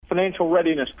financial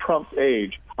readiness trumps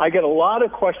age. I get a lot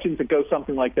of questions that go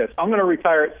something like this. I'm going to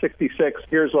retire at 66.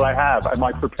 Here's what I have. Am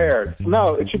I prepared?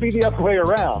 No, it should be the other way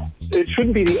around. It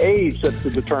shouldn't be the age that's the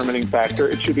determining factor.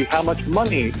 It should be how much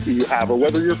money do you have or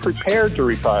whether you're prepared to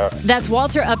retire. That's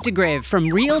Walter Updegrave from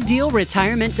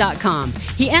RealDealRetirement.com.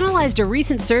 He analyzed a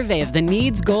recent survey of the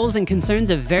needs, goals, and concerns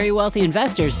of very wealthy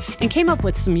investors and came up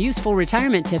with some useful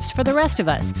retirement tips for the rest of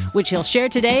us, which he'll share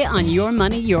today on Your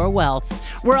Money, Your Wealth.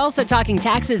 We're also talking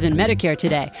taxes and Medicare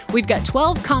today. We've got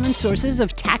 12 common sources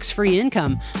of tax-free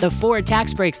income, the 4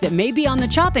 tax breaks that may be on the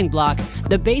chopping block,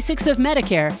 the basics of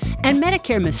Medicare, and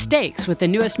Medicare mistakes with the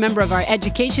newest member of our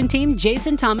education team,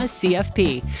 Jason Thomas,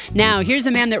 CFP. Now, here's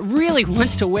a man that really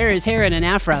wants to wear his hair in an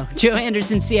afro, Joe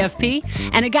Anderson, CFP,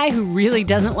 and a guy who really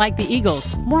doesn't like the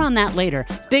Eagles. More on that later.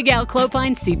 Big Al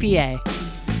Clopine, CPA.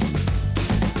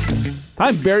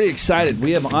 I'm very excited.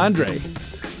 We have Andre.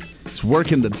 He's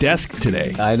working the desk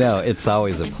today. I know. It's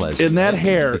always a pleasure. And that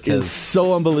hair is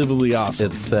so unbelievably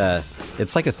awesome.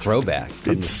 It's like a throwback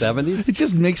from the 70s. It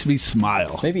just makes me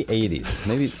smile. Maybe 80s.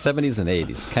 Maybe 70s and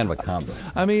 80s. Kind of a combo.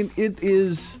 I mean, it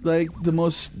is like the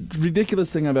most ridiculous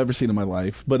thing I've ever seen in my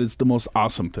life, but it's the most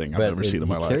awesome thing I've ever seen in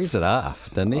my life. He carries it off,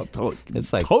 doesn't he?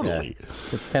 It's like totally.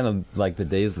 It's kind of like the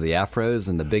days of the afros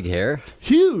and the big hair.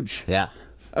 Huge. Yeah.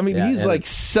 I mean, he's like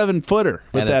 7-footer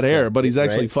with that hair, but he's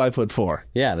actually 5'4".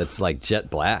 Yeah, and it's like jet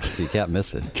black, so you can't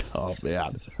miss it. Oh,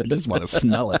 man. I just want to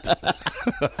smell it.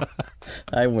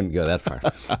 I wouldn't go that far.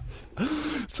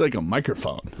 It's like a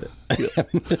microphone.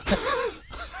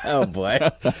 Oh, boy.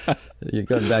 You're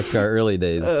going back to our early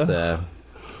days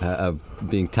of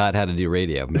being taught how to do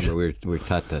radio. Remember, we were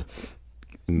taught to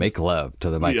make love to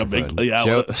the microphone.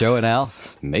 Joe and Al,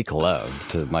 make love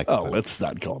to the microphone. Oh, let's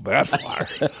not go that far.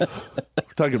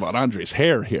 We're talking about Andre's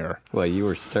hair here. Well, you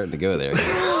were starting to go there.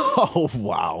 Oh,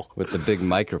 wow. With the big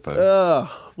microphone.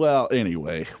 Well,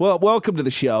 anyway. Well, welcome to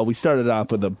the show. We started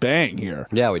off with a bang here.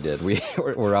 Yeah, we did. We're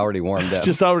already warmed up.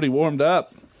 Just already warmed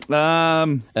up.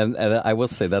 And I will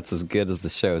say that's as good as the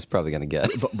show is probably going to get.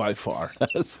 By far.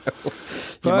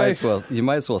 You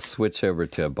might as well switch over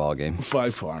to a ball game. By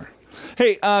far.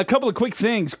 Hey, a couple of quick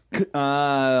things,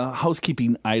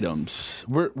 housekeeping items.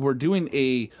 We're doing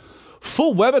a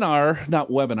full a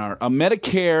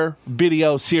Medicare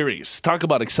video series. Talk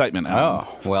about excitement, Alan.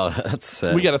 Oh, well, that's...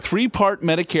 we got a 3-part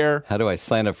Medicare. How do I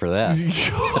sign up for that?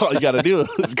 All you got to do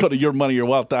is go to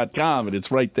yourmoneyyourwealth.com, and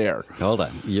it's right there. Hold on.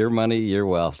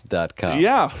 yourmoneyyourwealth.com.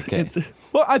 Yeah. Okay.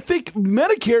 Well, I think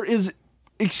Medicare is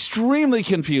extremely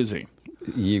confusing.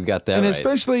 You got that and right.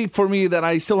 Especially for me that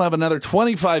I still have another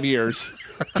 25 years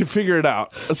to figure it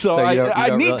out. So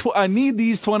I need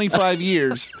these 25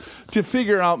 years to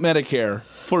figure out Medicare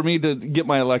for me to get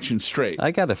my election straight. I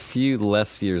got a few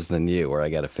less years than you where I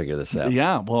got to figure this out.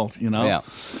 Yeah, well, Yeah.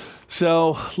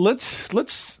 So let's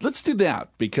do that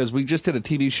because we just did a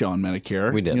TV show on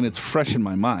Medicare. We did. And it's fresh in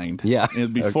my mind. Yeah.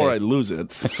 And before I lose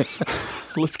it,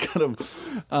 let's kind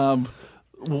of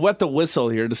wet the whistle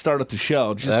here to start up the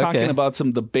show. Just talking about some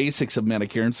of the basics of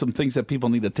Medicare and some things that people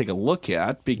need to take a look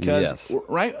at because,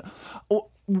 right,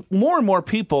 more and more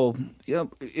people,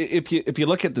 if you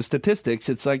look at the statistics,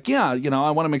 it's like, I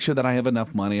want to make sure that I have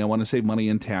enough money. I want to save money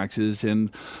in taxes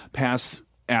and pass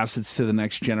assets to the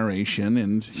next generation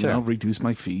and reduce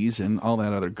my fees and all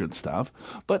that other good stuff.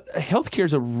 But healthcare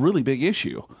is a really big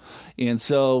issue. And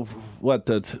so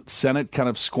the Senate kind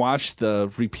of squashed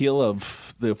the repeal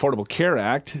of the Affordable Care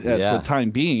Act at the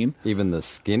time being. Even the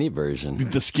skinny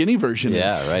version. The skinny version.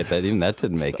 Yeah, right. Even that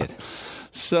didn't make it.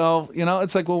 So,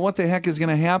 it's like, well, what the heck is going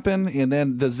to happen? And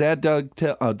then does that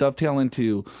dovetail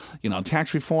into,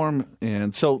 tax reform?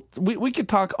 And so we could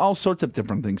talk all sorts of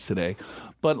different things today.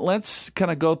 But let's kind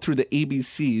of go through the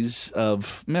ABCs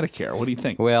of Medicare. What do you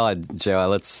think? Well, Joe,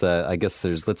 let's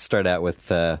start out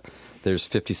with there's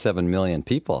 57 million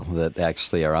people that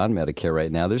actually are on Medicare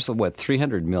right now. There's,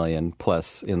 300 million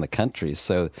plus in the country.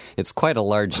 So it's quite a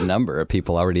large number of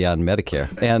people already on Medicare.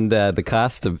 And the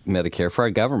cost of Medicare for our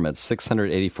government is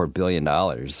 $684 billion,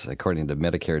 according to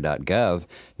Medicare.gov.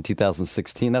 In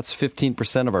 2016, that's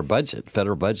 15% of our budget,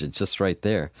 federal budget, just right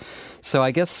there. So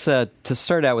I guess to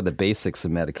start out with the basics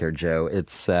of Medicare, Joe,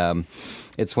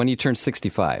 it's when you turn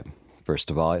 65,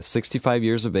 first of all. 65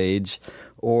 years of age,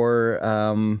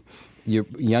 or you're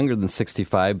younger than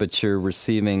 65, but you're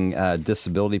receiving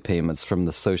disability payments from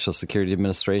the Social Security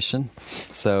Administration.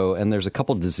 So, and there's a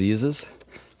couple diseases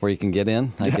where you can get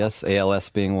in, I guess, ALS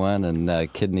being one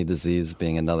and kidney disease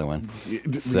being another one.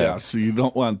 So you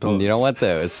don't want those. You don't want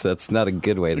those. That's not a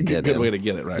good way to get in. Good way to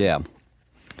get it, right? Yeah.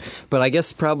 But I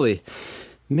guess probably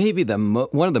Maybe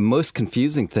one of the most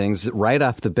confusing things right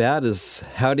off the bat is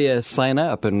how do you sign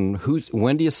up, and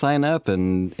when do you sign up,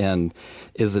 and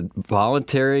is it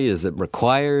voluntary? Is it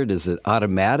required? Is it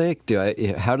automatic?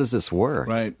 How does this work?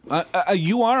 Right.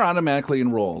 You are automatically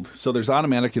enrolled, so there's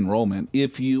automatic enrollment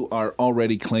if you are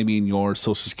already claiming your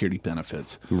Social Security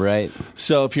benefits. Right.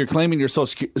 So if you're claiming your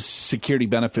Social Security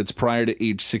benefits prior to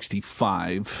age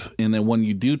 65, and then when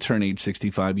you do turn age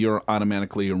 65, you're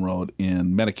automatically enrolled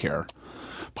in Medicare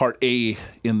Part A,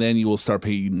 and then you will start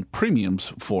paying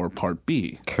premiums for Part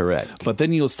B. Correct. But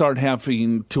then you'll start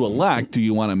having to elect, do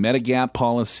you want a Medigap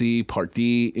policy, Part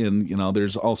D, and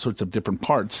there's all sorts of different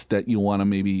parts that you want to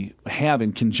maybe have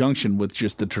in conjunction with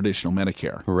just the traditional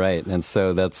Medicare. Right, and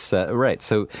so that's right.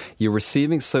 So you're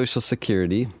receiving Social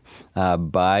Security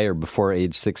by or before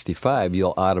age 65,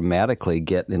 you'll automatically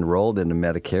get enrolled into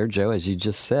Medicare, Joe, as you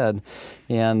just said,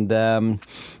 and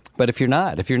but if you're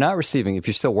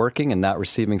still working and not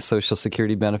receiving Social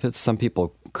Security benefits, some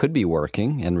people could be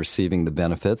working and receiving the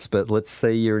benefits, but let's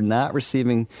say you're not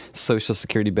receiving Social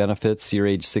Security benefits, you're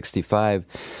age 65,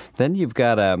 then you've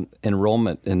got an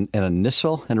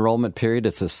initial enrollment period.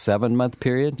 It's a 7-month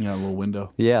period. Yeah, a little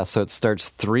window. Yeah, so it starts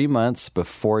 3 months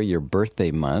before your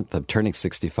birthday month of turning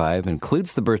 65,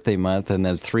 includes the birthday month, and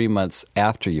then 3 months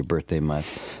after your birthday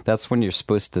month. That's when you're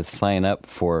supposed to sign up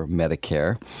for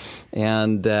Medicare.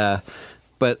 And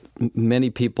but many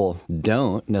people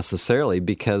don't necessarily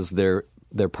because they're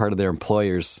part of their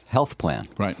employer's health plan.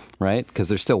 Right? Because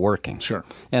they're still working. Sure.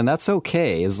 And that's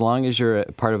okay as long as you're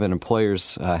part of an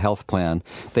employer's health plan.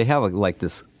 They have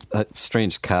this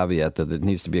strange caveat that it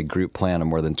needs to be a group plan of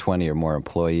more than 20 or more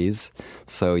employees.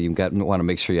 So you want to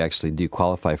make sure you actually do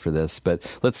qualify for this. But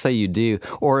let's say you do,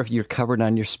 or if you're covered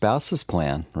on your spouse's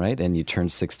plan, right, and you turn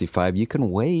 65, you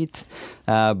can wait,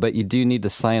 but you do need to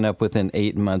sign up within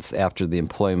 8 months after the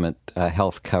employment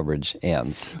health coverage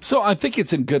ends. So I think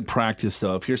it's in good practice,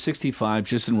 though, if you're 65,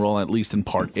 just enroll at least in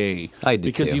Part A. I do,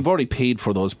 because you've already paid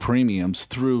for those premiums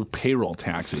through payroll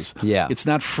taxes. Yeah. It's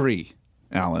not free,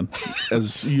 Alan,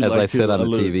 as I said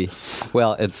on the TV.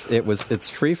 Well, it's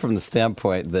free from the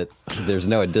standpoint that there's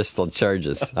no additional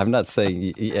charges. I'm not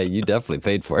saying you definitely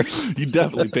paid for it. You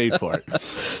definitely paid for it.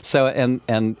 So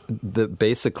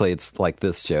basically it's like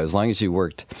this, Joe. As long as you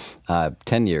worked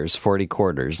 10 years, 40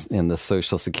 quarters in the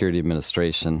Social Security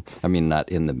Administration. I mean, not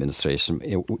in the administration.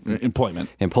 Employment,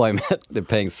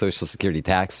 paying Social Security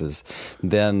taxes.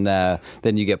 Then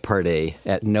you get Part A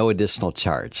at no additional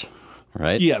charge.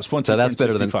 Right? Yes. So that's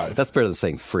better than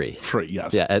saying free. Free,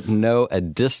 yes. Yeah, at no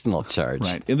additional charge.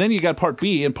 Right. And then you got Part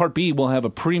B, and Part B will have a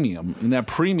premium, and that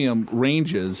premium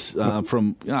ranges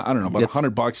from about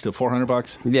 $100 to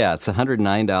 $400. Yeah, it's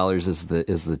 $109 is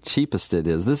the cheapest it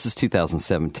is. This is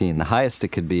 2017. The highest it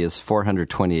could be is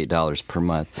 $428 per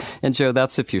month. And Joe,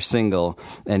 that's if you're single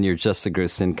and your adjusted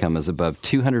gross income is above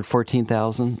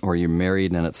 $214,000, or you're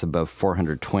married and it's above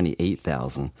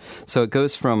 $428,000. So it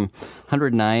goes from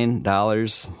 $109.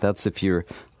 That's if you're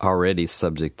already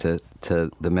subject to the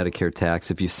Medicare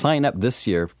tax. If you sign up this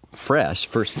year fresh,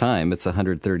 first time, it's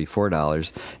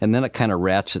 $134, and then it kind of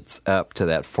ratchets up to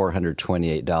that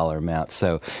 $428 amount.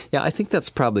 So, yeah, I think that's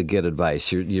probably good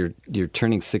advice. You're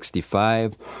turning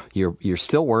 65. You're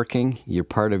still working. You're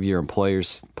part of your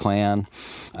employer's plan.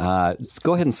 Go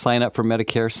ahead and sign up for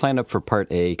Medicare. Sign up for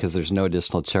Part A because there's no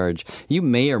additional charge. You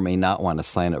may or may not want to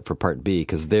sign up for Part B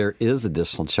because there is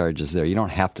additional charges there. You don't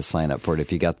have to sign up for it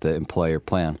if you got the employer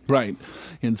plan. Right.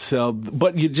 And so,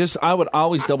 but I would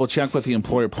always double check with the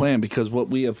employer plan, because what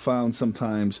we have found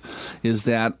sometimes is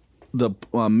that the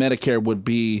Medicare would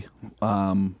be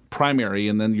primary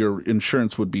and then your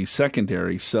insurance would be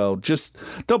secondary. So just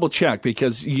double check,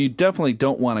 because you definitely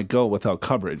don't want to go without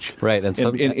coverage. Right.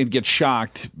 And get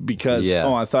shocked because,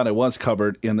 I thought it was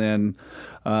covered, and then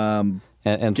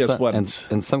guess what?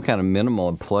 And some kind of minimal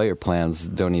employer plans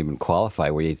don't even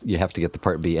qualify, where you have to get the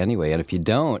Part B anyway. And if you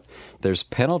don't, there's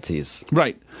penalties.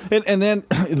 Right. And then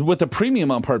with the premium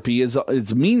on Part B,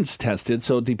 it's means tested,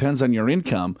 so it depends on your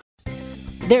income.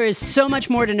 There is so much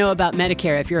more to know about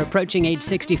Medicare if you're approaching age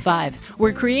 65.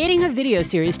 We're creating a video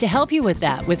series to help you with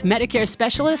that with Medicare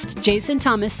specialist Jason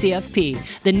Thomas, CFP,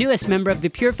 the newest member of the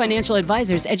Pure Financial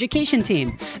Advisors education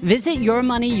team. Visit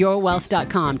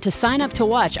yourmoneyyourwealth.com to sign up to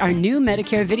watch our new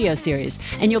Medicare video series,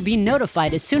 and you'll be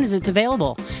notified as soon as it's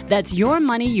available. That's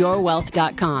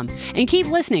yourmoneyyourwealth.com. And keep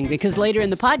listening, because later in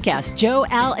the podcast, Joe,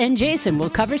 Al, and Jason will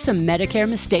cover some Medicare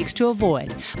mistakes to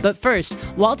avoid. But first,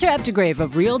 Walter Epdegrave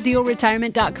of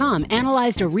RealDealRetirement.com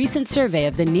analyzed a recent survey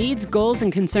of the needs, goals,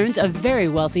 and concerns of very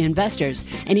wealthy investors,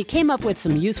 and he came up with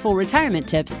some useful retirement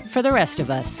tips for the rest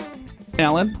of us.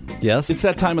 Alan, Yes. It's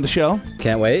that time of the show.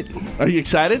 Can't wait. Are you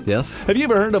excited? Yes. Have you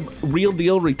ever heard of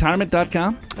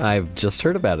RealDealRetirement.com? I've just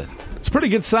heard about it. It's a pretty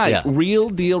good site, Yeah.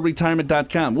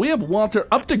 RealDealRetirement.com. We have Walter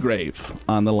Updegrave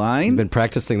on the line. I've been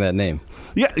practicing that name.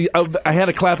 Yeah, I had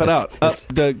to clap it out.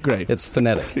 Updegrave. It's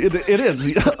phonetic. It is.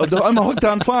 I'm hooked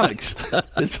on phonics.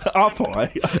 It's awful. I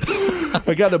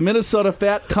got a Minnesota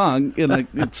fat tongue, and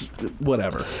it's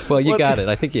whatever. Well, you got it.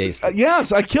 I think you aced it.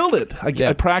 Yes, I killed it.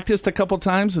 I practiced a couple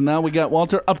times, and now we got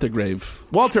Walter Updegrave.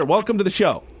 Walter, welcome to the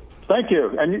show. Thank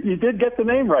you. And you did get the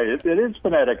name right. It is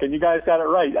phonetic, and you guys got it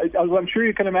right. I'm sure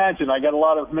you can imagine I got a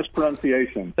lot of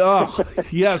mispronunciation. Oh,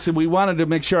 yes, and we wanted to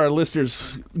make sure our listeners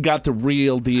got the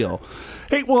real deal.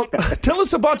 Hey, well, tell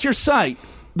us about your site,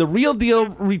 the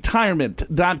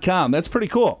RealDealRetirement.com. That's pretty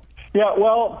cool. Yeah,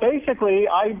 well, basically,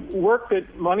 I worked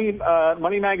at Money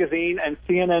Magazine and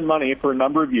CNN Money for a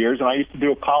number of years, and I used to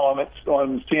do a column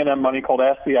on CNN Money called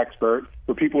Ask the Expert,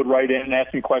 where people would write in and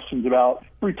ask me questions about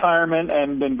retirement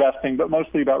and investing, but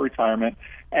mostly about retirement.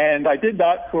 And I did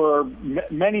that for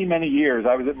many, many years.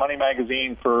 I was at Money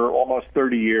Magazine for almost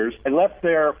 30 years. I left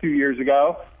there a few years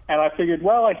ago, and I figured,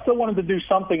 well, I still wanted to do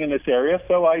something in this area,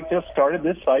 so I just started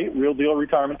this site,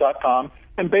 RealDealRetirement.com.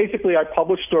 And basically, I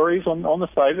publish stories on the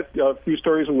site, a few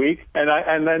stories a week,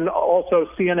 and then also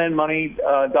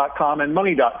CNNMoney.com and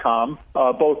Money.com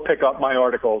both pick up my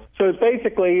articles. So it's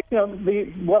basically,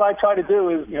 what I try to do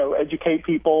is, educate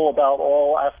people about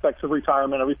all aspects of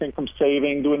retirement, everything from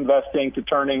saving to investing to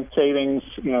turning savings,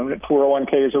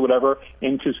 401ks or whatever,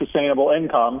 into sustainable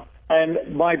income.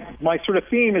 And my sort of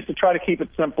theme is to try to keep it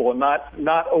simple and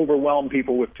not overwhelm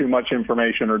people with too much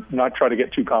information or not try to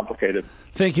get too complicated.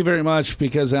 Thank you very much,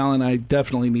 because, Alan, I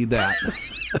definitely need that.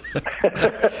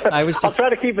 I'll try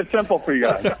to keep it simple for you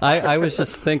guys. I was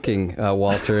just thinking,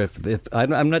 Walter, if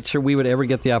I'm not sure we would ever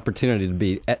get the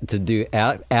opportunity to do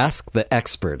Ask the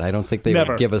Expert. I don't think they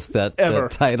would give us that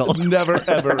title. Never,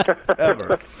 ever,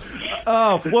 ever.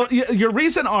 Oh, well, your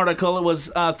recent article, it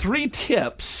was 3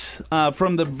 tips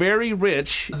from the very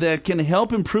rich that can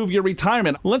help improve your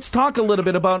retirement. Let's talk a little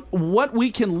bit about what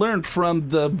we can learn from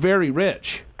the very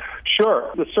rich.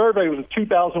 Sure. The survey was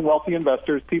 2,000 wealthy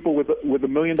investors, people with $1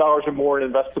 million or more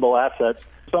in investable assets.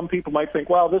 Some people might think,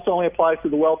 well, this only applies to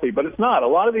the wealthy, but it's not. A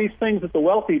lot of these things that the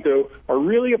wealthy do are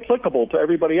really applicable to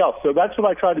everybody else. So that's what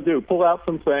I try to do, pull out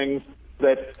some things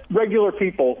that regular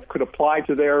people could apply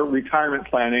to their retirement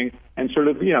planning and sort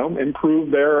of,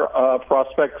 improve their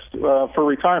prospects for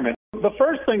retirement. The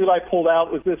first thing that I pulled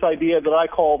out was this idea that I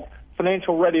called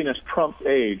financial readiness trumps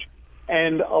age.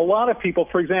 And a lot of people,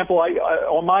 for example,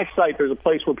 on my site, there's a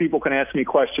place where people can ask me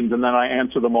questions, and then I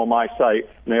answer them on my site.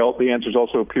 And the answers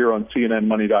also appear on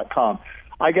CNNMoney.com.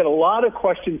 I get a lot of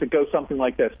questions that go something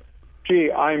like this. Gee,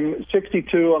 I'm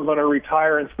 62. I'm going to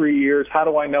retire in 3 years. How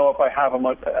do I know if I have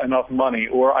enough money?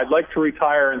 Or I'd like to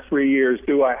retire in 3 years.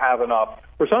 Do I have enough?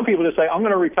 Or some people just say, I'm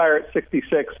going to retire at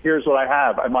 66. Here's what I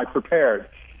have. Am I prepared?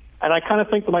 And I kind of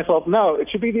think to myself, no, it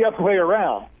should be the other way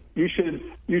around. It shouldn't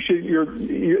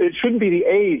be the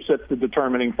age that's the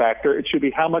determining factor. It should be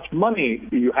how much money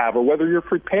you have or whether you're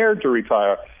prepared to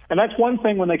retire. And that's one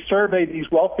thing when they surveyed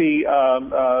these wealthy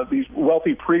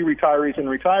pre-retirees and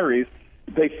retirees,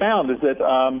 they found is that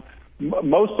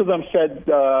most of them said,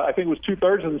 I think it was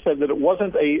 2/3 of them said that it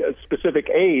wasn't a specific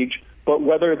age, but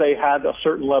whether they had a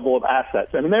certain level of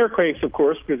assets. And in their case, of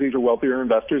course, because these are wealthier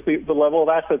investors, the level of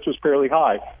assets was fairly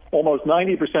high. Almost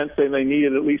 90% say they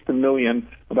needed at least $1 million.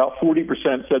 About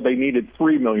 40% said they needed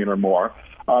 $3 million or more.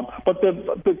 But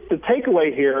the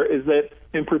takeaway here is that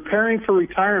in preparing for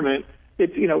retirement,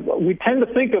 we tend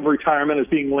to think of retirement as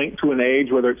being linked to an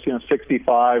age, whether it's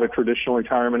 65, a traditional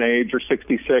retirement age, or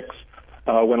 66.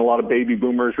 When a lot of baby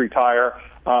boomers retire.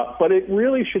 But it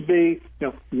really should be,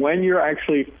 when you're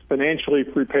actually financially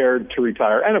prepared to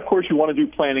retire. And, of course, you want to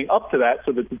do planning up to that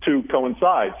so that the two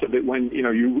coincide, so that when,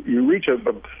 you reach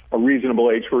a reasonable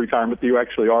age for retirement, that you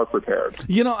actually are prepared.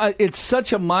 It's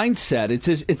such a mindset.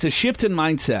 It's a shift in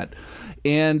mindset.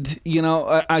 And,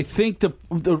 I think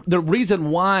the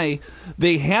reason why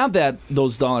they have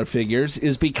those dollar figures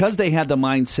is because they had the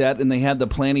mindset and they had the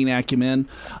planning acumen,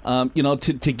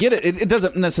 to get it. It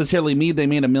doesn't necessarily mean they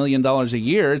made $1 million a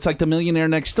year. It's like the millionaire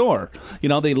next door.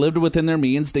 They lived within their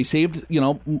means. They saved,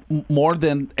 more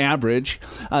than average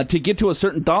to get to a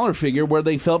certain dollar figure where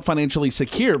they felt financially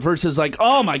secure versus like,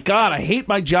 oh, my God, I hate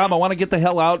my job. I want to get the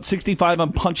hell out. 65,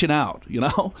 I'm punching out,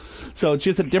 So it's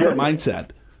just a different mindset.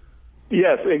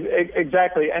 Yes,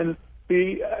 exactly. And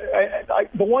the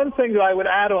one thing that I would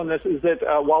add on this is that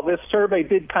while this survey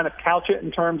did kind of couch it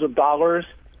in terms of dollars,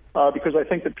 because I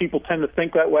think that people tend to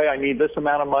think that way, I need this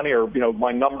amount of money or,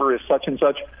 my number is such and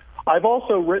such. I've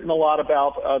also written a lot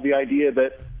about the idea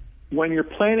that when you're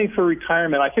planning for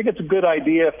retirement, I think it's a good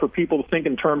idea for people to think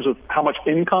in terms of how much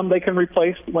income they can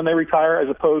replace when they retire, as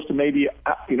opposed to maybe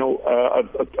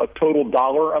a total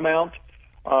dollar amount,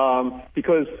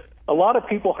 because a lot of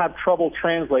people have trouble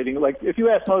translating. Like if you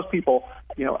ask most people,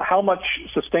 how much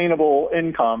sustainable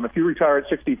income, if you retire at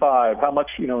 65, how much,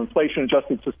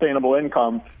 inflation-adjusted sustainable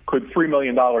income could $3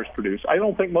 million produce? I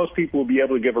don't think most people will be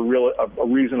able to give a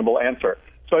reasonable answer.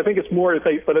 So I think it's more if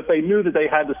they knew that they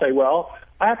had to say, well,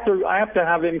 I have to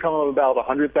have income of about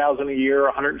 $100,000 a year,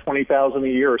 $120,000 a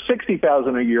year, or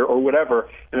 $60,000 a year, or whatever.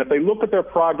 And if they look at their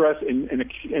progress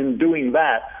in doing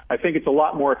that, I think it's a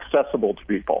lot more accessible to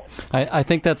people. I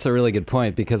think that's a really good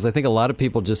point, because I think a lot of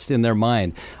people just in their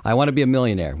mind, I want to be a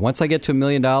millionaire. Once I get to $1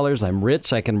 million, I'm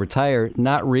rich, I can retire,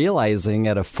 not realizing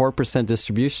at a 4%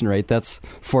 distribution rate, that's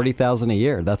 $40,000 a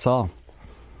year. That's all.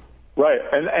 Right,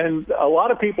 and a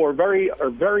lot of people are very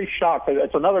shocked.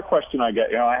 It's another question I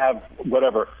get. I have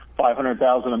whatever $500,000,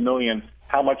 $1 million.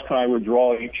 How much can I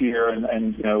withdraw each year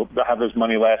and have this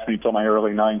money last me until my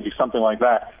early 90s, something like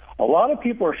that? A lot of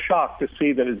people are shocked to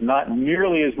see that it's not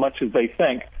nearly as much as they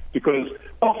think, because,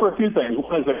 for a few things.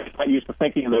 One is they're not used to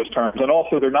thinking in those terms, and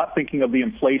also they're not thinking of the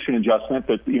inflation adjustment,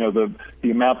 that the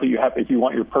amount that you have if you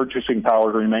want your purchasing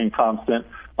power to remain constant.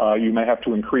 You may have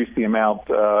to increase the amount,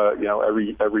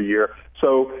 every year.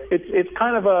 So it's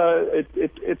kind of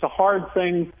it's a hard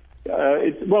thing.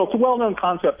 It's a well-known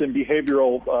concept in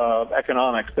behavioral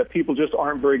economics that people just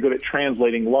aren't very good at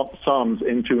translating lump sums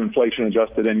into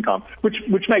inflation-adjusted income,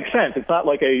 which makes sense. It's not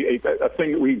like a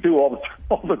thing that we do all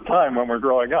the time when we're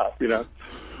growing up,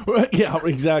 Yeah,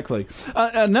 exactly.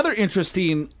 Another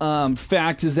interesting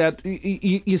fact is that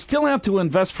you still have to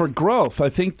invest for growth. I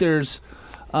think there's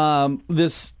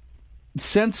this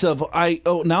sense of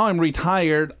now I'm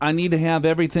retired. I need to have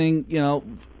everything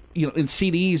in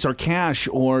CDs or cash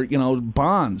or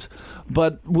bonds.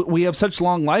 But we have such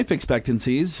long life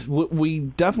expectancies. We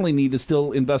definitely need to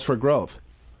still invest for growth.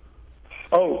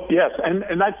 Oh yes, and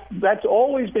that's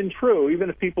always been true, even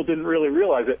if people didn't really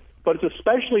realize it. But it's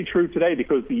especially true today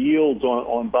because the yields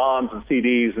on bonds and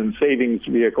CDs and savings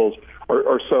vehicles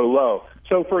are so low.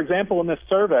 So, for example, in this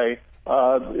survey,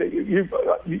 you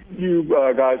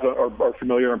guys are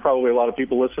familiar, and probably a lot of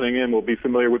people listening in will be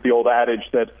familiar with the old adage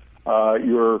that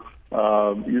the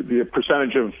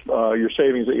percentage of your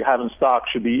savings that you have in stock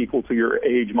should be equal to your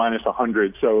age minus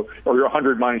 100. So, or your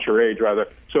 100 minus your age, rather.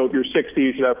 So, if you're 60,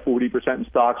 you should have 40% in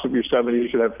stocks. If you're 70, you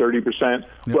should have 30%.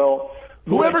 Yep. Well,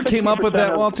 whoever came up with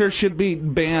that, Walter, should be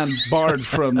barred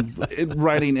from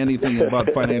writing anything about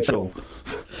financial.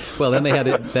 Well, then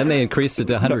they increased it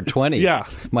to 120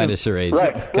 minus your age,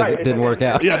 because it didn't work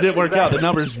out. Yeah, it didn't work out. The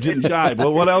numbers didn't jive.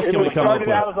 Well, what else can we come up with?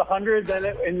 It started out as 100, then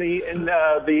in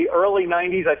the early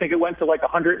 90s, I think it went to like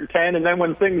 110, and then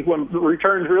when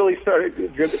returns really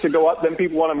started to go up, then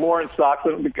people wanted more in stocks,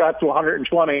 and it got to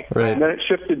 120, and then it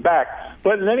shifted back.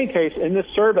 But in any case, in this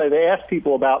survey, they asked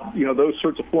people about those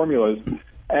sorts of formulas,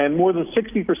 and more than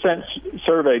 60%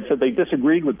 surveyed said they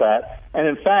disagreed with that, and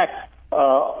in fact, a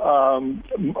lot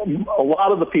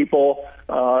of the people,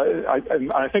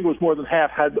 I think it was more than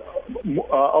half, had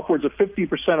upwards of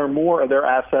 50% or more of their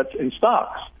assets in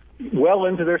stocks, well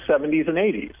into their 70s and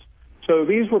 80s. So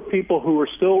these were people who were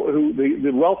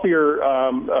the wealthier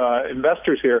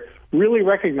investors here really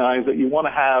recognize that you want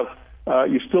to have.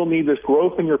 You still need this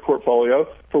growth in your portfolio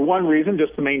for one reason,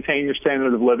 just to maintain your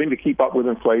standard of living, to keep up with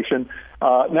inflation.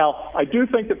 Now, I do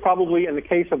think that probably in the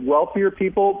case of wealthier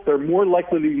people, they're more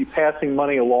likely to be passing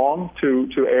money along to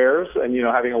heirs and,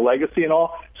 having a legacy and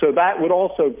all. So that would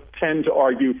also tend to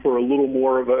argue for a little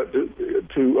more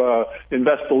to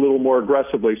invest a little more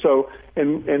aggressively. So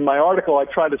in my article, I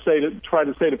try to say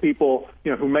to people,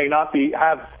 who may not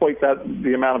have quite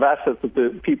the amount of assets that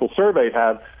the people surveyed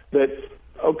have, that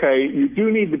okay, you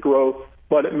do need the growth,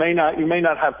 but you may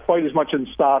not have quite as much in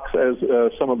stocks as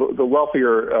some of the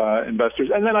wealthier investors.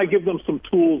 And then I give them some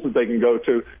tools that they can go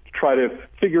to try to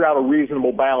figure out a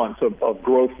reasonable balance of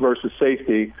growth versus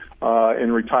safety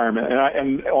in retirement.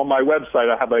 And on my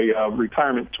website, I have a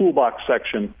retirement toolbox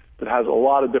section that has a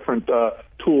lot of different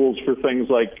tools for things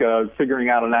like figuring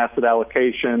out an asset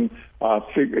allocation,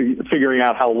 figuring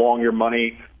out how long your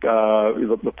money,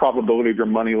 the probability of your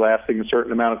money lasting a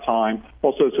certain amount of time.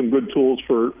 Also, some good tools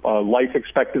for life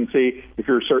expectancy. If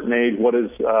you're a certain age, what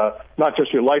is not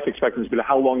just your life expectancy, but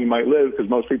how long you might live, because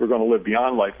most people are going to live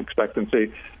beyond life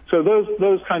expectancy. So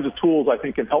those kinds of tools, I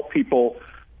think, can help people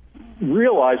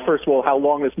realize, first of all, how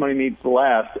long this money needs to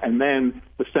last, and then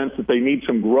the sense that they need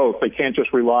some growth. They can't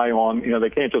just rely on, they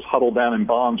can't just huddle down in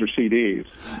bonds or CDs.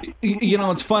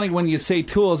 It's funny when you say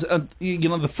tools.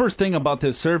 The first thing about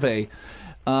this survey,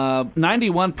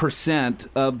 91%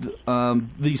 of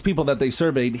these people that they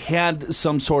surveyed had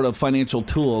some sort of financial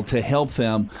tool to help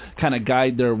them kind of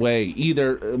guide their way,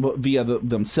 either via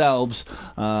themselves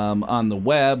on the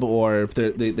web, or if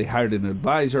they hired an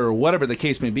advisor, or whatever the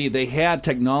case may be. They had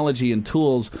technology and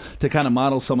tools to kind of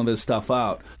model some of this stuff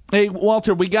out. Hey,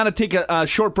 Walter, we got to take a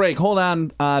short break. Hold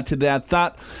on to that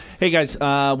thought. Hey, guys,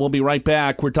 we'll be right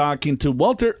back. We're talking to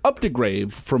Walter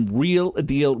Updegrave from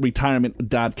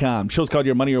RealDealRetirement.com. Show's called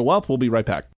Your Money or Wealth. We'll be right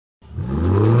back.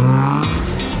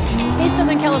 Hey,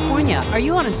 Southern California, are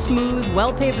you on a smooth,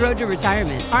 well-paved road to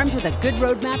retirement, armed with a good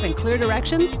roadmap and clear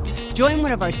directions? Join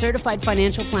one of our certified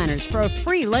financial planners for a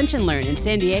free lunch and learn in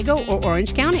San Diego or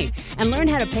Orange County and learn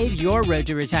how to pave your road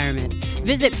to retirement.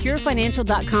 Visit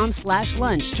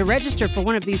purefinancial.com/lunch to register for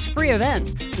one of these free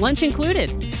events, lunch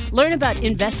included. Learn about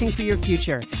investing for your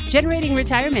future, generating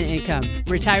retirement income,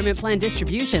 retirement plan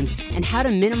distributions, and how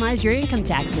to minimize your income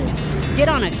taxes. Get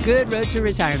on a good road to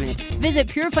retirement. Visit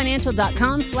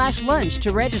purefinancial.com/lunch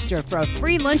to register for a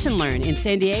free lunch and learn in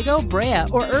San Diego, Brea,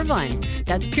 or Irvine.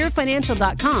 That's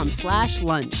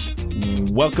purefinancial.com/lunch.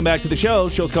 Welcome back to the show.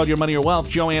 Show's called Your Money or Wealth.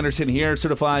 Joe Anderson here,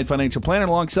 certified financial planner,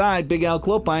 alongside Big Al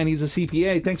Clopine. He's a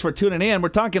CPA. Thanks for tuning in. We're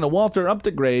talking to Walter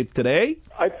Updegrave today.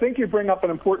 I think you bring up an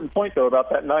important point, though, about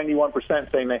that 91%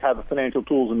 saying they have the financial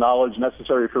tools and knowledge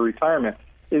necessary for retirement,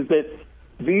 is that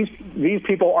these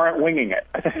people aren't winging it.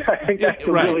 I think that's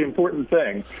a really important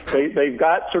thing. They've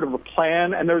got sort of a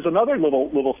plan, and there's another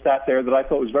little stat there that I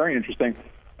thought was very interesting.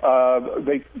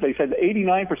 They said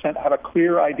 89% have a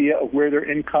clear idea of where their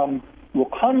income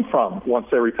will come from once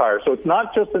they retire. So it's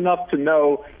not just enough to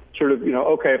know sort of,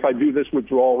 okay, if I do this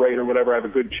withdrawal rate or whatever, I have a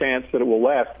good chance that it will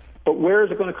last. But where is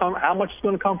it going to come? How much is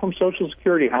going to come from Social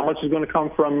Security? How much is going to come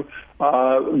from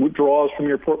withdrawals from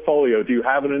your portfolio? Do you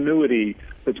have an annuity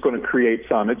that's going to create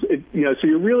some? So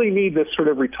you really need this sort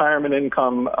of retirement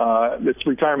income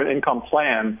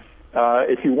plan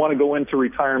if you want to go into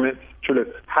retirement, sort of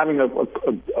having a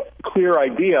clear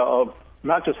idea of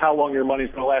not just how long your money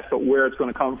is going to last, but where it's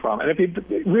going to come from. And if you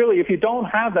don't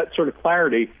have that sort of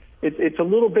clarity, it's a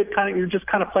little bit you're just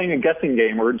kind of playing a guessing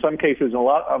game, or in some cases,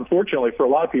 unfortunately for a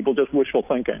lot of people, just wishful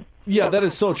thinking. Yeah, that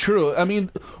is so true. I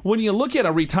mean, when you look at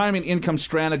a retirement income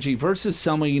strategy versus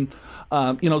saving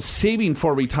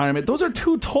for retirement, those are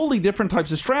two totally different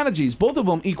types of strategies, both of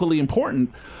them equally important.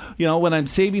 When I'm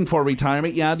saving for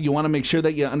retirement, you want to make sure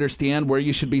that you understand where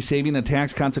you should be saving, the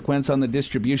tax consequence on the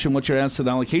distribution, what your asset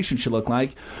allocation should look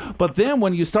like. But then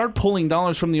when you start pulling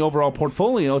dollars from the overall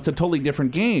portfolio, it's a totally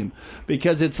different game,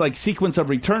 because it's like sequence of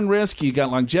return risk, you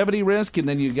got longevity risk, and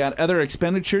then you got other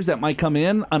expenditures that might come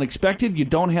in unexpected. You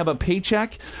don't have a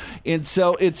paycheck. And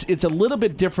so it's a little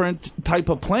bit different type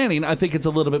of planning. I think it's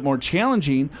a little bit more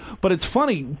challenging, but it's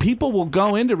funny. People will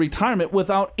go into retirement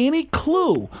without any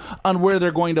clue on where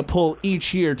they're going to pull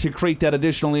each year to create that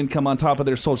additional income on top of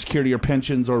their Social Security or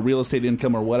pensions or real estate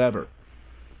income or whatever.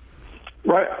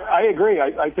 Right, I agree.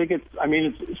 I think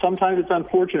sometimes it's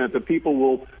unfortunate that people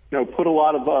will, put a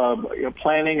lot of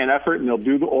planning and effort, and they'll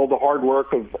do all the hard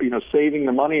work of, saving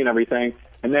the money and everything.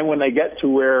 And then when they get to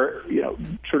where,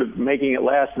 sort of making it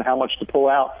last and how much to pull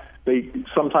out, they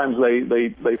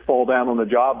fall down on the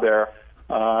job there.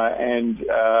 And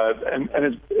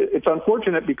it's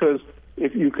unfortunate, because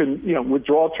if you can,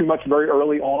 withdraw too much very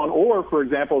early on, or, for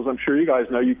example, as I'm sure you guys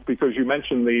know, because you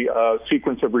mentioned the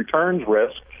sequence of returns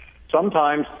risk,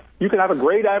 sometimes you can have a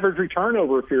great average return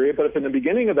over a period, but if in the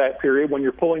beginning of that period, when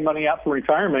you're pulling money out for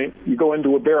retirement, you go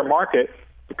into a bear market,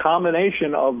 the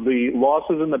combination of the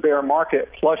losses in the bear market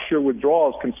plus your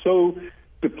withdrawals can so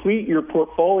deplete your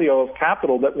portfolio of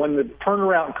capital that when the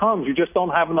turnaround comes, you just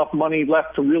don't have enough money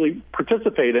left to really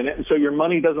participate in it, and so your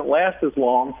money doesn't last as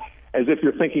long as if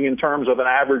you're thinking in terms of an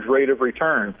average rate of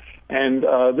return. And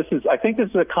I think this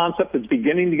is a concept that's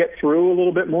beginning to get through a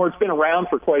little bit more. It's been around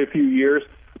for quite a few years,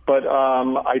 but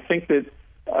I think that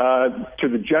to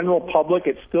the general public,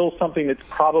 it's still something that's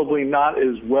probably not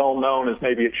as well known as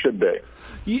maybe it should be.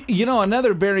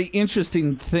 Another very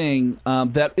interesting thing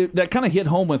that kind of hit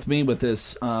home with me with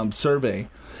this survey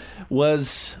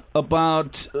was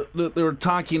about, they were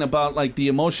talking about like the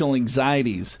emotional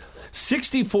anxieties.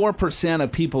 64%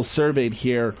 of people surveyed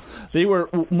here, they were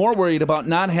more worried about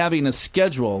not having a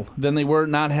schedule than they were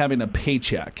not having a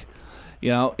paycheck.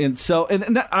 And so,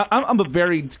 I'm a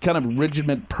very kind of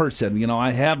regimented person.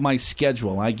 I have my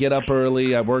schedule. I get up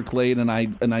early, I work late, and I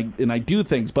do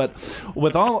things. But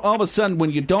with all of a sudden,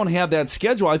 when you don't have that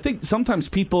schedule, I think sometimes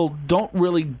people don't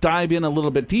really dive in a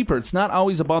little bit deeper. It's not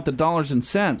always about the dollars and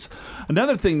cents.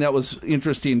 Another thing that was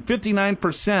interesting: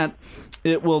 59%.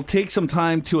 It will take some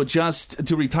time to adjust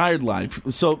to retired life.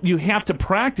 So you have to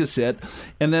practice it.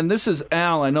 And then this is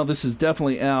Al. I know this is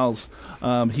definitely Al's.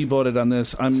 He voted on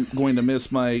this. I'm going to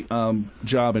miss my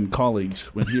job and colleagues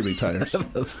when he retires.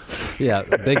 Yeah,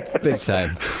 big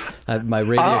time. My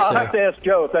radio show. I'll have to ask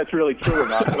Joe if that's really true or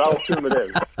not, but I'll assume it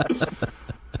is.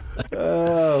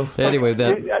 Anyway,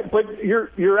 but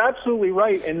you're absolutely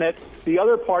right in that the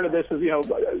other part of this is,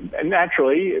 and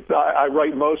naturally, I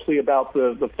write mostly about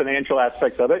the financial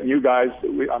aspects of it, and you guys,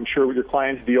 I'm sure your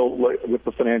clients deal with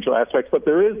the financial aspects, but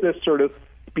there is this sort of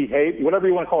whatever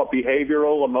you want to call it,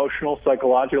 behavioral, emotional,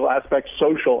 psychological aspect,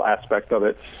 social aspect of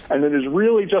it, and it is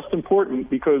really just important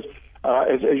because,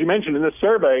 as you mentioned in this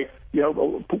survey,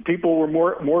 people were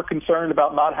more concerned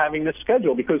about not having this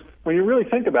schedule because when you really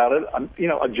think about it,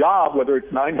 a job, whether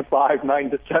it's 9 to 5, 9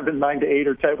 to 7, 9 to 8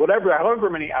 or 10, however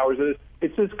many hours it is,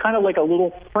 it's just kind of like a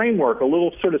little framework, a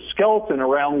little sort of skeleton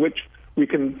around which we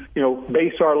can,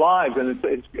 base our lives, and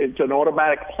it's an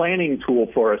automatic planning tool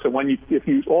for us. And if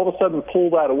you all of a sudden pull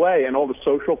that away and all the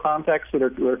social contexts that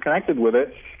are connected with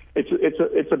it,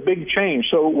 it's a big change.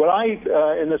 So what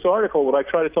in this article, what I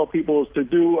try to tell people is to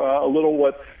do a little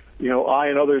what I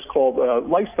and others call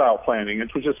lifestyle planning,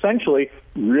 which is essentially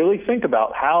really think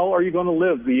about how are you going to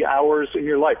live the hours in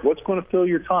your life? What's going to fill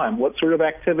your time? What sort of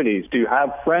activities? Do you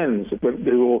have friends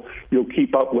who you'll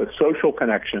keep up with, social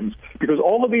connections? Because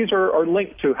all of these are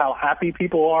linked to how happy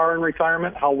people are in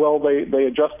retirement, how well they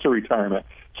adjust to retirement.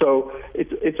 So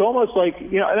it's almost like,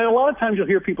 and a lot of times you'll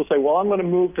hear people say, well, I'm going to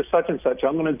move to such and such.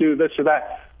 I'm going to do this or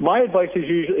that. My advice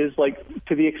is like,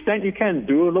 to the extent you can,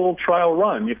 do a little trial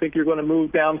run. You think you're going to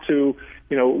move down to,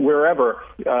 wherever,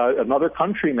 another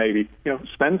country maybe,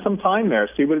 spend some time there,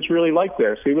 see what it's really like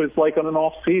there, see what it's like on an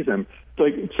off season. So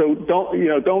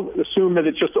don't assume that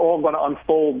it's just all going to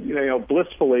unfold,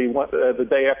 blissfully the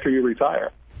day after you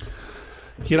retire.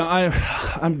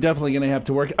 I'm definitely going to have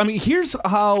to work. I mean, here's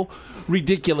how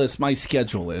ridiculous my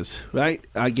schedule is, right?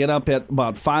 I get up at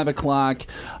about 5 o'clock.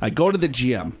 I go to the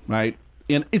gym, right?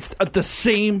 And it's at the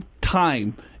same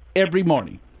time every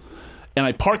morning. And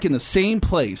I park in the same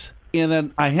place. And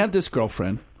then I had this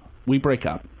girlfriend. We break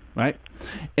up, right?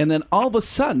 And then all of a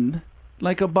sudden,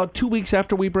 like about 2 weeks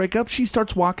after we break up, she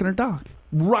starts walking her dog.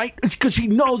 Right, because she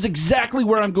knows exactly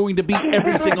where I'm going to be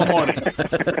every single morning.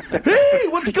 Hey,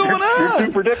 what's going on? You're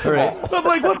too predictable. Right. I'm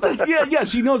like, what the? Yeah,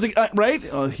 she knows, right?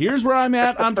 Here's where I'm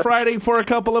at on Friday for a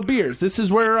couple of beers. This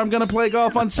is where I'm going to play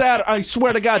golf on Saturday. I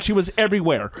swear to God, she was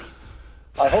everywhere.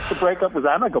 I hope the breakup was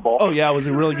amicable. Oh, yeah, it was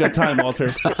a really good time,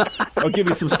 Walter. I'll give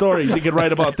you some stories. You can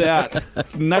write about that.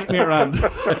 Nightmare on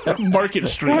Market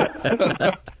Street.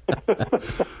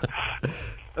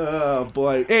 Oh,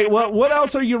 boy. Hey, what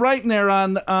else are you writing there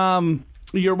on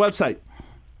your website?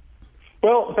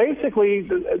 Well, basically,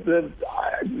 the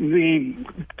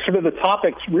sort of the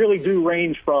topics really do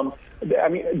range from,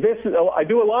 I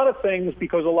do a lot of things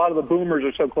because a lot of the boomers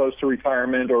are so close to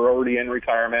retirement or already in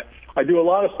retirement. I do a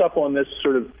lot of stuff on this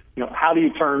sort of, how do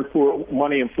you turn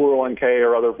money in 401k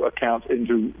or other accounts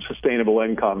into sustainable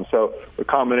income? So the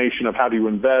combination of how do you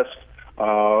invest,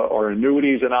 are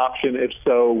annuities an option? If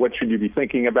so, what should you be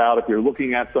thinking about if you're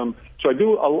looking at them? So I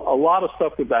do a lot of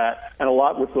stuff with that and a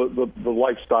lot with the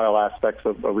lifestyle aspects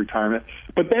of retirement.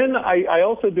 But then I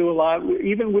also do a lot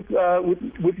even with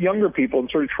younger people and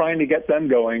sort of trying to get them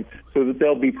going so that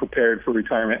they'll be prepared for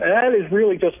retirement. And that is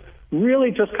really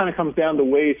just kind of comes down to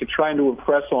ways to trying to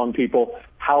impress on people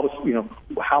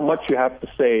how much you have to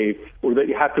save, or that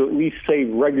you have to at least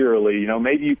save regularly.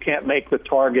 Maybe you can't make the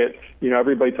target.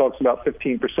 Everybody talks about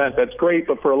 15%. That's great,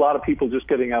 but for a lot of people just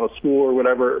getting out of school or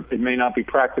whatever, it may not be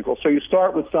practical. So you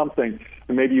start with something,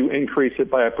 and maybe you increase it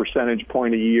by a percentage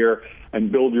point a year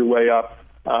and build your way up.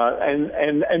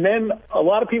 And then a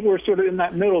lot of people are sort of in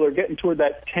that middle. They're getting toward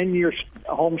that 10-year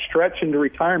home stretch into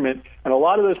retirement, and a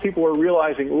lot of those people are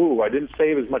realizing, "Ooh, I didn't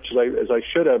save as much as I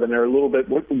should have," and they're a little bit,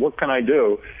 "What can I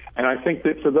do?" And I think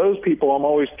that for those people, I'm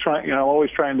always trying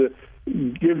to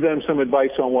give them some advice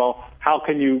on, well, how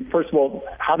can you, first of all,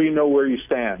 how do you know where you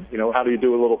stand? How do you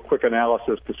do a little quick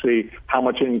analysis to see how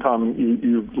much income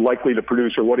you're likely to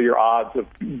produce, or what are your odds of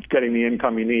getting the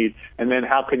income you need? And then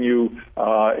how can you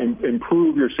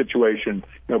improve your situation,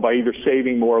 by either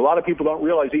saving more. A lot of people don't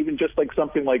realize even just like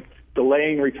something like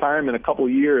delaying retirement a couple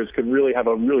of years can really have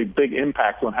a really big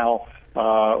impact on how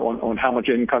much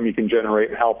income you can generate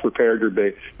and how prepared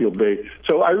you'll be.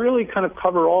 So I really kind of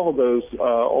cover all of those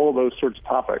sorts of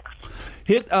topics.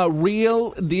 Hit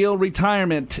Real Deal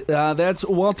Retirement. That's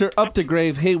Walter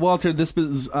Updegrave. Hey, Walter, this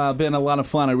has been a lot of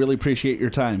fun. I really appreciate your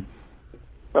time.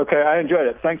 Okay, I enjoyed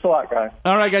it. Thanks a lot, guys.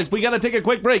 All right, guys, we got to take a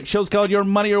quick break. Show's called Your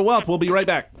Money, Your Wealth. We'll be right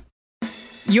back.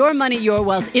 Your Money, Your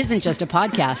Wealth isn't just a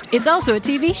podcast. It's also a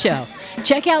TV show.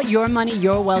 Check out Your Money,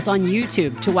 Your Wealth on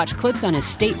YouTube to watch clips on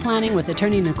estate planning with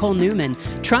attorney Nicole Newman,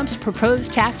 Trump's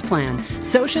proposed tax plan,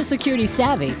 Social Security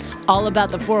savvy, all about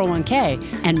the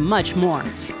 401k, and much more.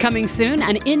 Coming soon,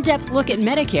 an in-depth look at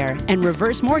Medicare and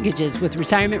reverse mortgages with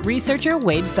retirement researcher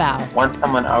Wade Pfau. Once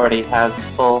someone already has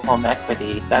full home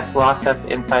equity, that's locked up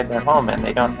inside their home and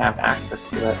they don't have access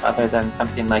to it other than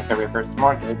something like a reverse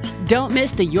mortgage. Don't miss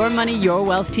the Your Money, Your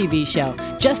Wealth TV show.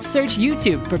 Just search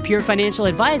YouTube for Pure Financial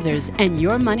Advisors and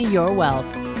Your Money, Your Wealth.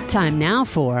 Time now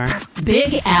for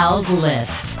Big Al's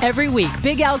List. Every week,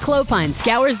 Big Al Clopine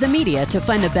scours the media to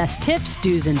find the best tips,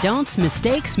 do's and don'ts,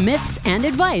 mistakes, myths, and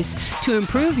advice to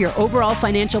improve your overall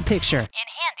financial picture in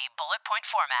handy bullet point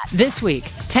format. This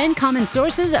week, 10 common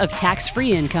sources of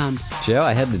tax-free income. Joe,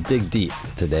 I had to dig deep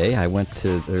today.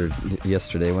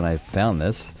 Yesterday when I found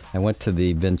this, I went to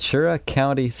the Ventura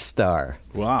County Star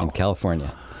in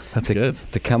California. That's good.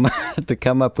 To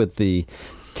come up with the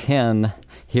 10.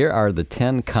 Here are the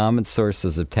 10 common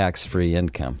sources of tax-free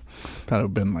income. That would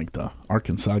have been like the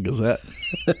Arkansas Gazette.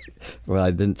 Well,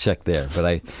 I didn't check there, but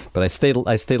I stayed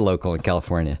local in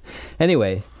California.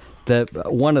 Anyway,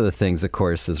 one of the things, of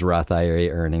course, is Roth IRA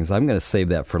earnings. I'm going to save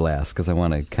that for last because I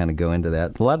want to kind of go into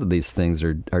that. A lot of these things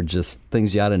are just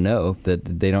things you ought to know that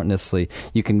they don't necessarily.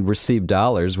 You can receive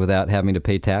dollars without having to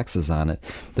pay taxes on it.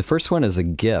 The first one is a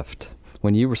gift.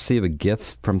 When you receive a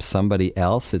gift from somebody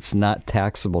else, it's not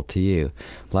taxable to you.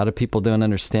 A lot of people don't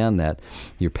understand that.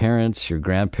 Your parents, your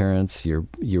grandparents, your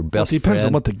best friend. It depends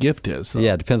on what the gift is, though.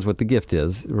 Yeah, it depends what the gift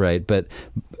is, right? But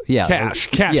yeah,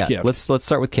 cash gift. Let's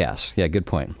start with cash. Yeah, good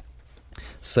point.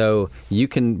 So you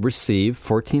can receive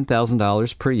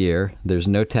 $14,000 per year. There's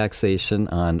no taxation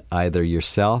on either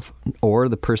yourself or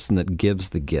the person that gives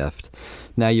the gift.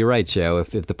 Now, you're right, Joe.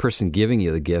 If the person giving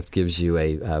you the gift gives you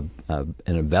an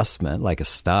investment like a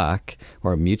stock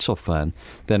or a mutual fund,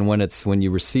 then when you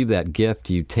receive that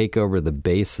gift, you take over the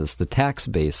tax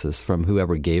basis from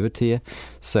whoever gave it to you.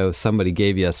 So somebody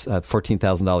gave you a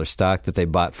 $14,000 stock that they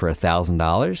bought for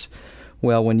 $1,000.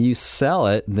 Well, when you sell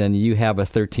it, then you have a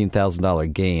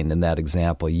 $13,000 gain in that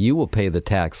example. You will pay the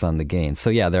tax on the gain. So,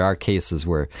 yeah, there are cases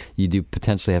where you do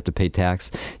potentially have to pay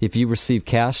tax. If you receive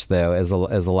cash, though, as a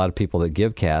lot of people that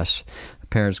give cash,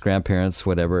 parents, grandparents,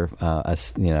 whatever,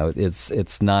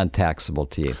 it's non-taxable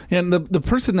to you. And the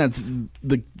person that's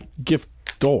the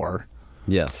giftor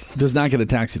does not get a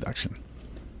tax deduction.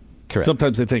 Correct.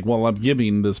 Sometimes they think, well, I'm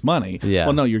giving this money. Yeah.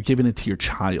 Well, no, you're giving it to your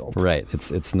child. Right.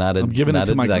 It's not a. I'm giving it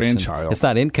to my grandchild. It's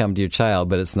not income to your child,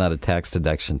 but it's not a tax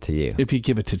deduction to you. If you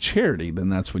give it to charity, then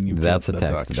that's when you. That's a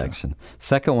tax deduction.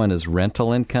 Second one is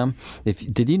rental income.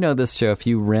 Did you know this, Joe? If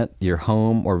you rent your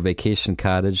home or vacation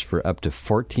cottage for up to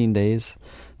 14 days,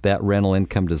 that rental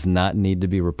income does not need to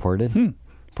be reported.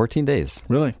 14 days.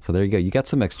 Really? So there you go. You got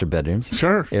some extra bedrooms.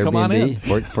 Sure. Airbnb, come on in.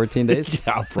 14 days.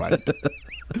 Yeah, right.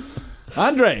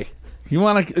 Andre, you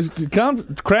want to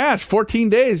come crash 14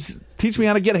 days? Teach me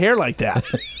how to get hair like that.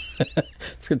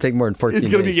 It's going to take more than 14 days.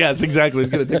 It's going to be, yes, exactly.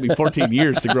 It's going to take me 14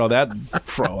 years to grow that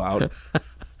fro out.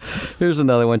 Here's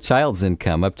another one, child's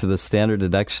income, up to the standard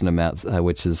deduction amount,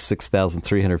 which is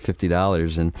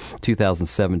 $6,350 in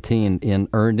 2017 in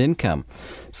earned income.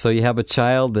 So you have a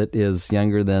child that is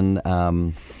younger than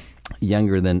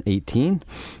 18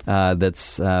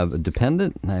 that's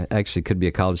dependent. Actually could be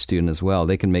a college student as well.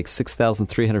 They can make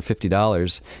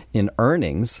 $6,350 in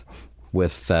earnings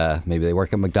with maybe they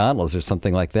work at McDonald's or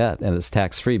something like that, and it's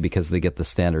tax-free because they get the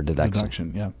standard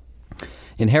deduction. Yeah.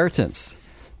 Inheritance.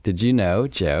 Did you know,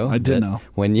 Joe? I did know.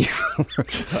 When you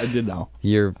I did know.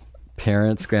 Your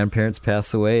parents, grandparents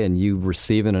pass away and you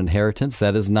receive an inheritance,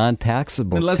 that is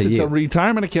non-taxable unless to it's you. a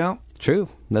retirement account. True.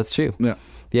 That's true. Yeah.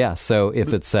 Yeah, so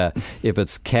if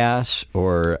it's cash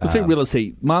or let's say real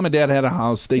estate. Mom and dad had a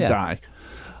house, they die.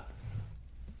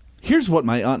 Here's what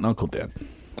my aunt and uncle did.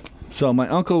 So my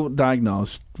uncle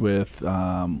diagnosed with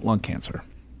lung cancer,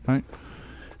 right?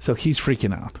 So he's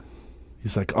freaking out.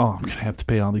 He's like, "Oh, I'm going to have to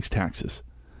pay all these taxes."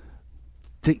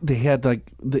 They had a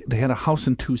house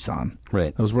in Tucson,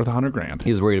 right? That was worth $100,000.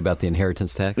 He was worried about the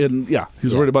inheritance tax. And he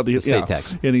was worried about the estate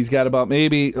tax. And he's got about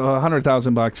maybe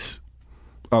 $100,000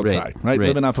 outside, right?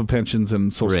 Living off of pensions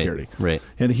and Social Security. Right.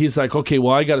 And he's like, okay,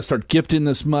 well, I got to start gifting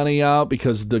this money out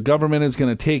because the government is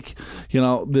going to take,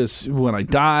 this when I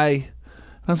die.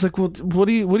 I was like, well,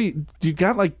 do you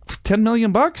got like $10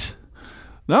 million?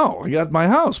 No, I got my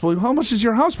house. Well, how much is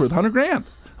your house worth? $100,000.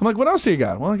 I'm like, what else do you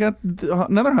got? Well, I got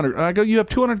another 100. I go, you have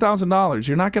 $200,000.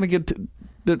 You're not going to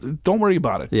get. Don't worry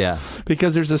about it. Yeah.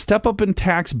 Because there's a step up in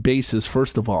tax basis,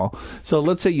 first of all. So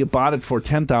let's say you bought it for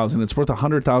 $10,000. It's worth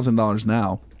 $100,000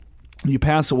 now. You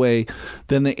pass away,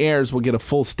 then the heirs will get a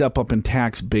full step up in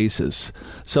tax basis.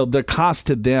 So the cost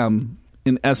to them,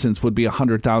 in essence, would be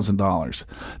 $100,000.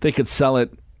 They could sell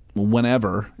it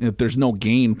whenever. If there's no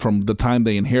gain from the time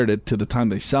they inherit it to the time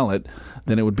they sell it,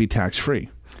 then it would be tax-free.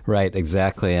 Right,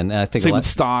 exactly. And I think same with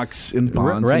stocks and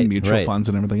bonds and mutual funds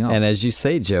and everything else. And as you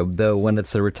say, Joe, though, when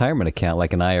it's a retirement account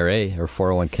like an IRA or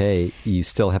 401k, you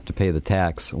still have to pay the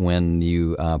tax when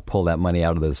you pull that money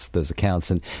out of those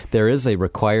accounts. And there is a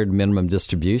required minimum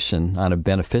distribution on a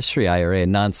beneficiary IRA, a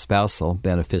non-spousal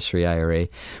beneficiary IRA,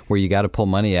 where you got to pull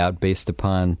money out based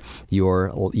upon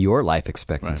your life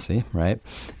expectancy, right?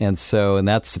 And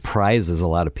that surprises a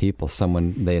lot of people.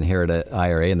 They inherit an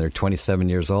IRA and they're 27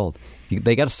 years old.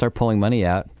 They got to start pulling money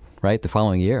out, right, the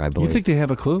following year, I believe. You think they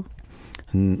have a clue?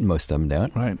 Most of them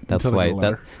don't. Right. That's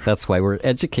why we're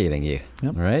educating you,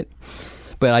 right?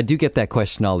 But I do get that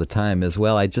question all the time as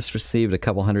well. I just received a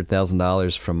couple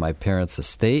 $100,000 from my parents'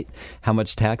 estate. How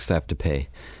much tax do I have to pay?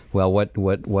 Well, what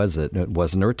was it? It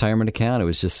wasn't a retirement account. It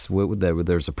was just there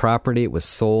was a property. It was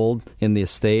sold in the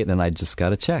estate, and I just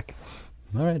got a check.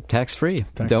 All right, tax-free.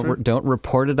 Don't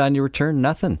report it on your return,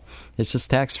 nothing. It's just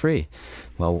tax-free.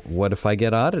 Well, what if I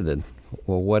get audited?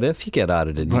 Well, what if you get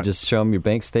audited? You just show them your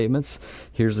bank statements.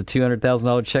 Here's a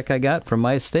 $200,000 check I got from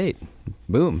my estate.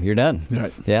 Boom, you're done.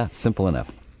 Right. Yeah, simple enough.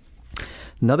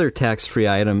 Another tax-free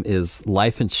item is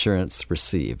life insurance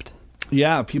received.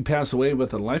 Yeah, if you pass away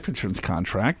with a life insurance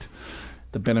contract,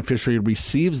 the beneficiary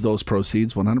receives those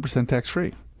proceeds 100%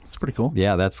 tax-free. It's pretty cool.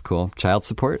 Yeah, that's cool. Child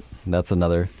support, that's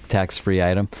another tax-free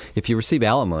item. If you receive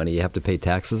alimony, you have to pay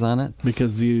taxes on it.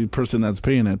 Because the person that's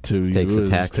paying it to takes you a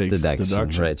tax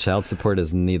deduction. Right. Child support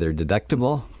is neither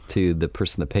deductible to the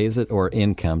person that pays it or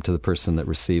income to the person that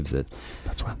receives it.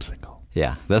 That's why I'm single.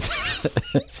 Yeah, that's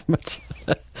much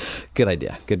good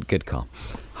idea. Good call.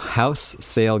 House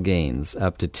sale gains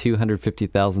up to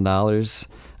 $250,000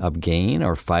 of gain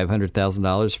or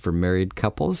 $500,000 for married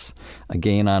couples. A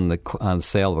gain on the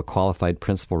sale of a qualified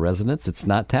principal residence. It's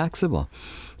not taxable.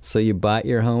 So you bought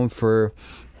your home for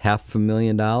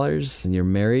 $500,000 and you're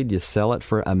married. You sell it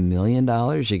for $1 million.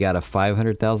 You got a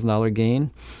 $500,000 gain.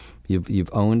 You've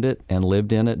owned it and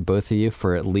lived in it, both of you,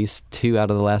 for at least 2 out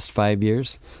of the last 5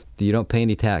 years. You don't pay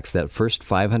any tax. That first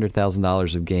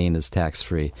 $500,000 of gain is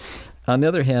tax-free. On the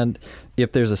other hand,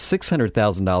 if there's a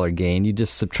 $600,000 gain, you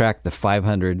just subtract the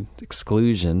 $500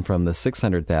 exclusion from the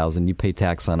 $600,000. You pay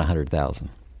tax on $100,000.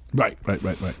 Right.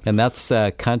 And that's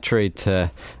contrary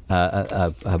to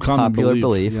a popular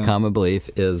belief. Yeah. Common belief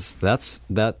is that's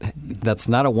not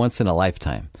a once in a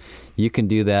lifetime. You can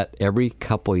do that every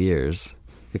couple years,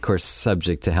 of course,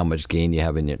 subject to how much gain you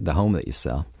have in the home that you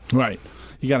sell. Right.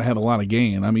 You got to have a lot of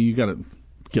gain. I mean, you got to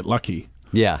get lucky.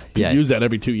 Yeah. Use that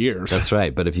every 2 years. That's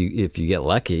right. But if you get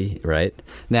lucky, right?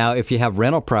 Now, if you have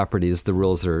rental properties, the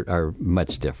rules are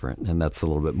much different, and that's a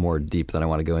little bit more deep than I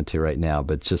want to go into right now.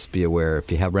 But just be aware,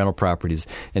 if you have rental properties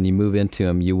and you move into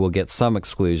them, you will get some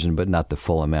exclusion, but not the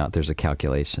full amount. There's a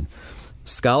calculation.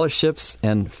 Scholarships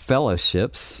and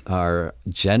fellowships are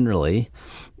generally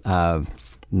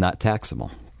not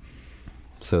taxable.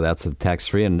 So that's a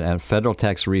tax-free and federal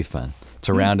tax refund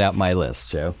to round out my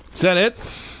list, Joe. Is that it?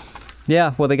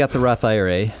 Yeah, well, they got the Roth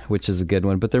IRA, which is a good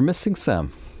one, but they're missing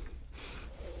some.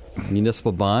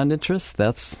 Municipal bond interest,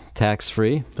 that's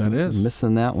tax-free. That is. They're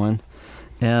missing that one.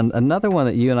 And another one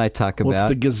that you and I talk about. It's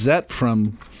the Gazette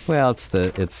from... Well, it's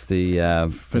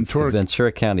the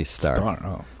Ventura County Star.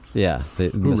 Oh. Yeah.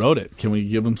 Who wrote it? Can we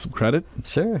give them some credit?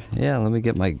 Sure. Yeah, let me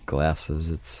get my glasses.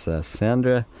 It's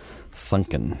Sandra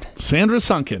Sunken. Sandra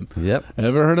Sunken. Yep.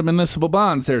 Ever heard of municipal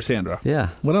bonds there, Sandra? Yeah.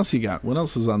 What else you got? What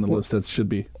else is on the list that should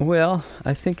be? Well,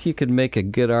 I think you could make a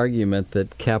good argument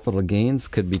that capital gains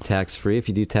could be tax-free if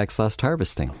you do tax loss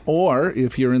harvesting. Or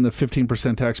if you're in the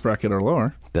 15% tax bracket or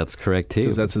lower. That's correct, too.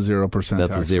 Because that's a 0% tax.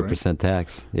 That's a 0%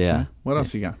 tax, yeah. Okay. What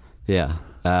else you got? Yeah.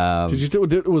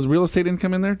 Was real estate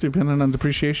income in there, depending on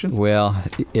depreciation? Well,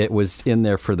 it was in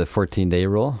there for the 14-day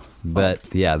rule.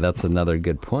 But, yeah, that's another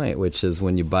good point, which is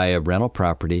when you buy a rental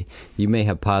property, you may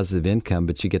have positive income,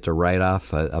 but you get to write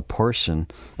off a portion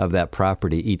of that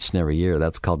property each and every year.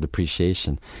 That's called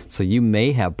depreciation. So you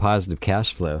may have positive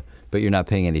cash flow, but you're not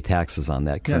paying any taxes on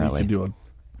that currently. Yeah, you can do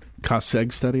cost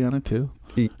seg study on it too?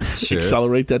 Sure.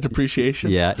 Accelerate that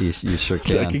depreciation? Yeah, you sure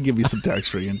can. I can give you some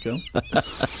tax-free income.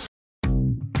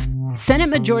 Senate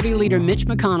Majority Leader Mitch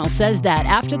McConnell says that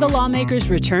after the lawmakers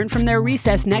return from their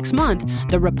recess next month,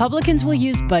 the Republicans will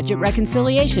use budget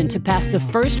reconciliation to pass the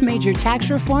first major tax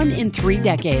reform in 3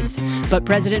 decades. But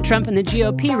President Trump and the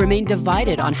GOP remain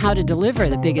divided on how to deliver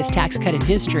the biggest tax cut in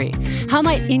history. How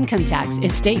might income tax,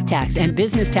 estate tax, and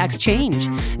business tax change?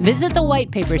 Visit the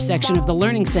white paper section of the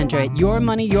Learning Center at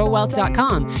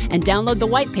yourmoneyyourwealth.com and download the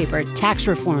white paper, Tax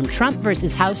Reform, Trump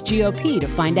versus House GOP, to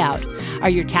find out. Are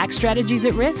your tax strategies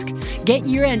at risk? Get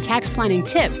year-end tax planning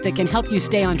tips that can help you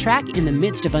stay on track in the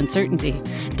midst of uncertainty.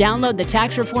 Download the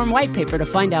Tax Reform White Paper to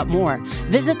find out more.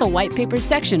 Visit the White Paper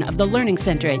section of the Learning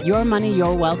Center at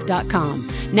yourmoneyyourwealth.com.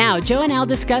 Now, Joe and Al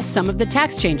discuss some of the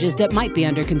tax changes that might be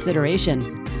under consideration.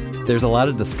 There's a lot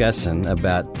of discussion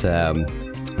about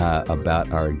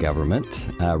our government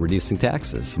reducing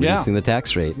taxes, reducing the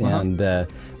tax rate,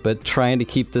 but trying to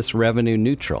keep this revenue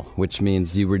neutral, which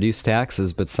means you reduce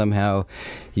taxes, but somehow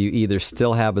you either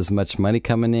still have as much money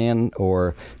coming in,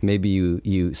 or maybe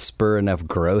you spur enough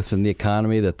growth in the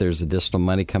economy that there's additional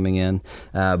money coming in.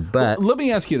 But let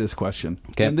me ask you this question,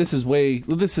 okay. And this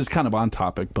is kind of on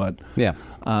topic, but yeah,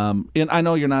 and I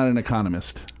know you're not an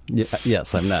economist.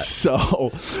 Yes, I'm not.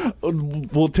 So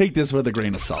we'll take this with a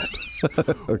grain of salt.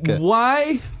 Okay.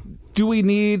 Why do we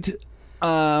need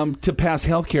to pass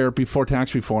health care before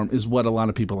tax reform is what a lot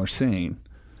of people are saying.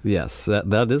 Yes,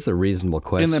 that is a reasonable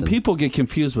question. And then people get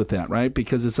confused with that, right?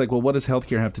 Because it's like, well, what does health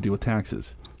care have to do with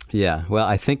taxes? Yeah, well,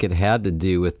 I think it had to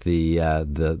do with the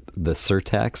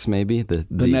surtax, maybe the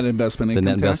net investment income tax. The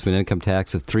net investment income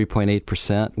tax of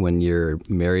 3.8% when you're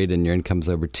married and your income's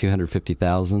over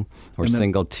 $250,000, or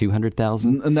single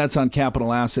 $200,000, and that's on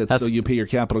capital assets. So you pay your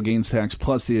capital gains tax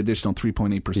plus the additional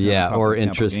 3.8%. Yeah, or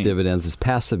interest dividends is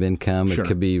passive income. Sure. It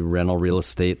could be rental real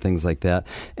estate, things like that.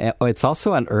 It's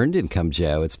also on earned income,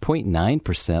 Joe. It's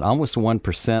 0.9%, almost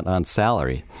 1% on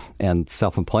salary and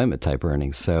self-employment type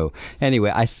earnings. So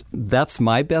anyway, that's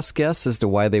my best guess as to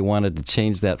why they wanted to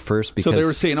change that first. Because so they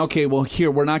were saying, okay, well,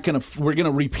 here we're going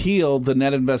to repeal the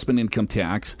net investment income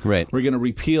tax. Right. We're going to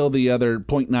repeal the other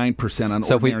 0.9% on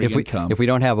ordinary income. If we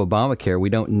don't have Obamacare,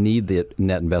 we don't need the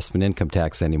net investment income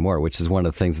tax anymore, which is one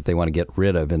of the things that they want to get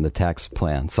rid of in the tax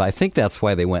plan. So I think that's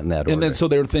why they went in that order. And then so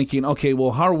they were thinking, okay,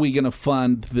 well, how are we going to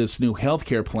fund this new health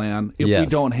care plan if we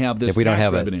don't have this? If we don't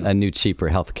have revenue? a new, cheaper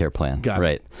health care plan, Got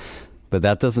right? It. But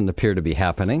that doesn't appear to be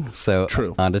happening, so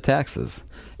on to taxes.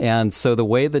 And so the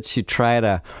way that you try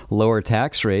to lower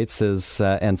tax rates is,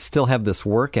 and still have this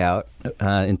workout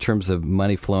in terms of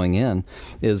money flowing in,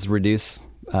 is reduce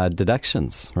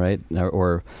deductions, right?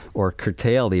 Or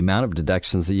curtail the amount of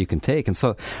deductions that you can take. And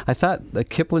so I thought the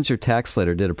Kiplinger Tax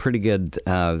Letter did a pretty good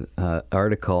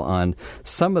article on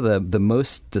some of the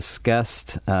most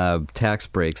discussed tax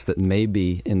breaks that may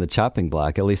be in the chopping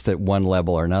block, at least at one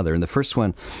level or another. And the first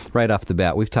one, right off the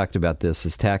bat, we've talked about this,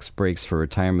 is tax breaks for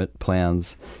retirement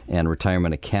plans and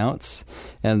retirement accounts.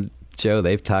 And Joe,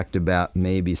 they've talked about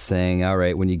maybe saying, all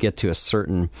right, when you get to a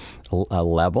certain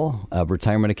level of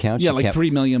retirement accounts, like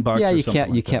 $3 million. Yeah,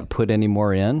 you can't put any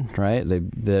more in, right?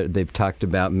 They've talked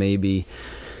about maybe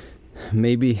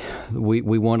we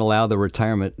won't allow the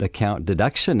retirement account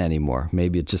deduction anymore.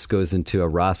 Maybe it just goes into a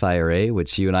Roth IRA,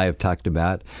 which you and I have talked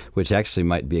about, which actually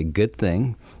might be a good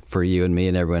thing for you and me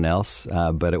and everyone else,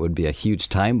 but it would be a huge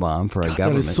time bomb for our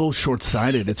government. That is so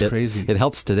short-sighted. It's crazy. It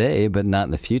helps today, but not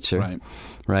in the future.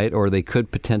 Right? Or they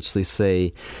could potentially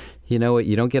say, you know what,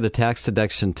 you don't get a tax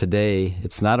deduction today.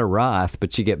 It's not a Roth,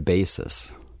 but you get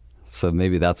basis. So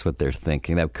maybe that's what they're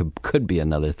thinking. That could be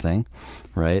another thing,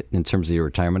 right, in terms of your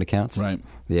retirement accounts? Right.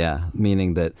 Yeah,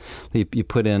 meaning that you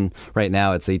put in, right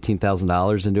now it's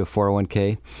 $18,000 into a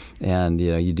 401k, and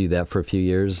you do that for a few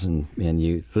years, and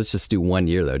you, let's just do 1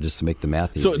 year, though, just to make the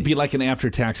math easy. So it'd be like an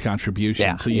after-tax contribution.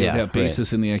 Yeah, so you have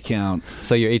basis in the account.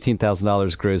 So your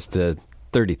 $18,000 grows to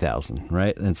 $30,000,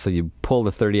 right? And so you pull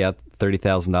the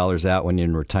 $30,000 out when you're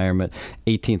in retirement.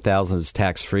 $18,000 is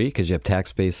tax free because you have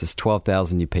tax basis.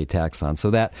 $12,000 you pay tax on. So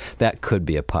that could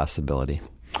be a possibility.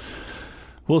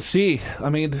 We'll see. I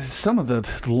mean, some of the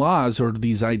laws or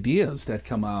these ideas that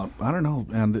come out, I don't know,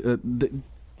 and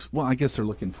well, I guess they're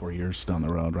looking 4 years down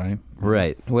the road, right?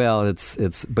 Right. Well,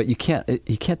 it's but you can't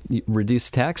reduce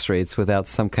tax rates without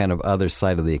some kind of other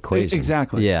side of the equation.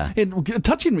 Exactly. Yeah. And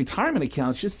touching retirement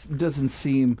accounts just doesn't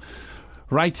seem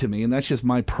right to me, and that's just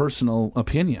my personal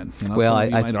opinion. Well,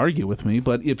 you might argue with me,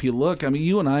 but if you look, I mean,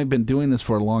 you and I have been doing this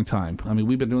for a long time. I mean,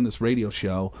 we've been doing this radio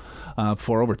show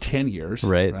for over 10 years.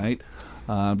 Right.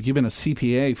 You've been a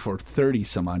CPA for 30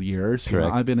 some odd years.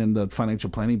 Correct. I've been in the financial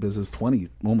planning business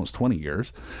almost 20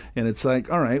 years. And it's like,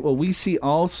 all right, well, we see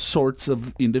all sorts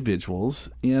of individuals,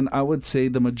 and I would say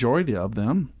the majority of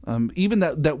them, even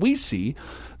that we see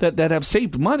that have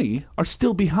saved money, are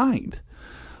still behind.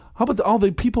 How about all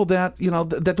the people that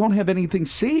that don't have anything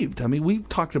saved? I mean, we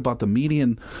talked about the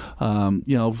median,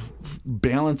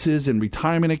 balances in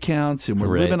retirement accounts, and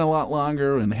we're living a lot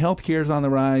longer, and healthcare is on the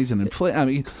rise, and inflation. I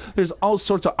mean, there's all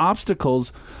sorts of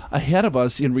obstacles ahead of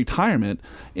us in retirement.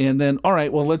 And then, all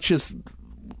right, well, let's just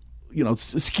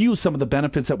skew some of the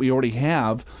benefits that we already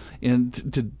have, and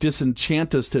to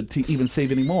disenchant us to even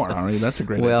save any more. All right, that's a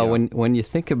great idea. Well, when you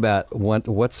think about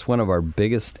what's one of our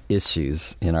biggest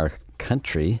issues in our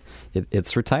country,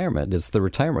 it's retirement. It's the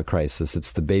retirement crisis.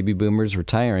 It's the baby boomers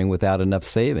retiring without enough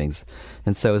savings.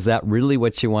 And so is that really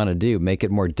what you want to do? Make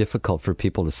it more difficult for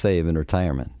people to save in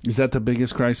retirement? Is that the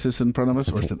biggest crisis in front of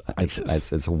us, or is it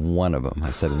ISIS? It's one of them.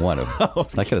 I said one of them. I'm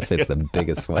not going to say it's the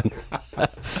biggest one.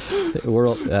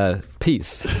 World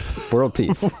peace. World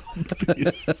peace.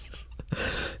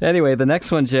 Anyway, the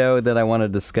next one, Joe, that I want to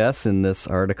discuss in this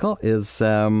article is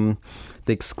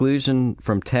the exclusion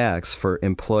from tax for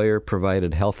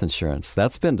employer-provided health insurance.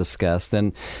 That's been discussed.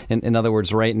 And in other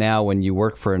words, right now, when you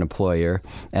work for an employer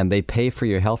and they pay for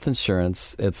your health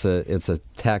insurance, it's a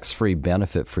tax-free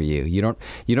benefit for you. You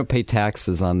don't pay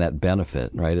taxes on that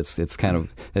benefit, right? It's kind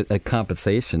of a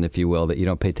compensation, if you will, that you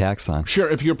don't pay tax on. Sure,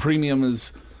 if your premium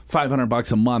is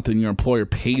 $500 a month and your employer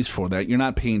pays for that, you're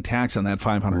not paying tax on that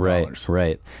 $500.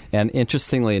 Right. And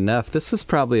interestingly enough, this is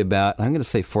probably about, I'm going to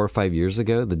say 4 or 5 years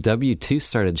ago, the W-2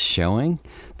 started showing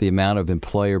the amount of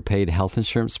employer-paid health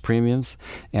insurance premiums,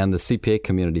 and the CPA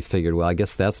community figured, well, I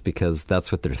guess that's because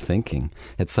that's what they're thinking.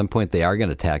 At some point, they are going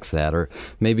to tax that, or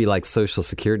maybe like Social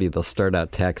Security, they'll start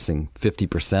out taxing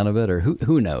 50% of it, or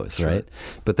who knows, sure. Right?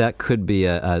 But that could be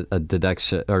a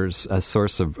deduction or a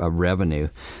source of revenue,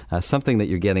 something that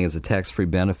you're getting as a tax-free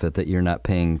benefit that you're not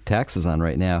paying taxes on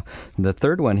right now. And the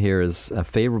third one here is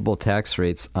favorable tax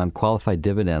rates on qualified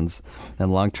dividends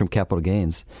and long-term capital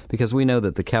gains, because we know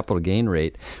that the capital gain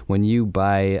rate, when you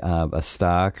buy a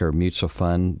stock or mutual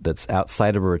fund that's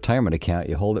outside of a retirement account,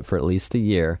 you hold it for at least a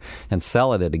year and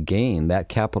sell it at a gain. That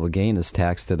capital gain is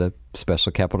taxed at a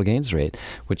special capital gains rate,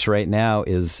 which right now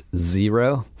is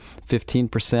 0,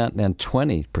 15%, and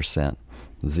 20%.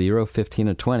 0, 15,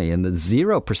 and 20. And the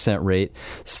 0% rate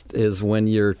is when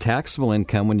your taxable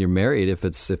income, when you're married, if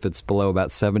it's below about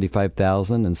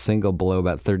 $75,000 and single below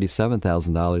about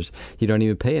 $37,000, you don't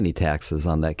even pay any taxes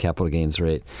on that capital gains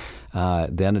rate.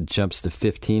 Then it jumps to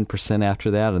 15%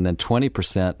 after that, and then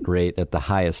 20% rate at the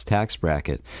highest tax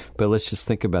bracket. But let's just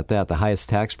think about that, the highest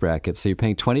tax bracket. So you're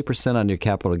paying 20% on your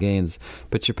capital gains,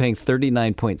 but you're paying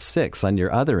 39.6% on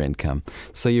your other income.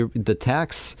 So the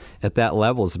tax at that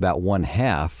level is about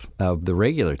 1/2 of the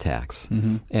regular tax.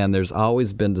 Mm-hmm. And there's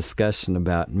always been discussion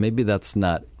about maybe that's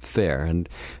not fair. And,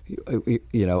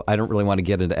 I don't really want to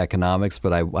get into economics,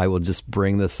 but I will just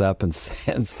bring this up and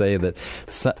say that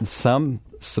some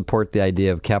support the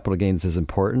idea of capital gains is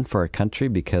important for our country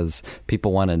because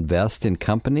people want to invest in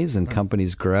companies, and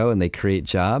companies grow and they create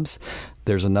jobs.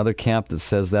 There's another camp that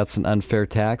says that's an unfair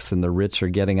tax and the rich are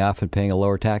getting off and paying a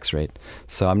lower tax rate.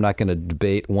 So I'm not going to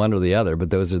debate one or the other, but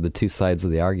those are the two sides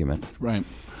of the argument. Right.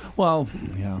 Well,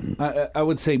 yeah. I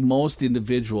would say most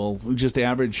individual, just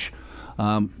average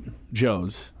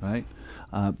Joes, right?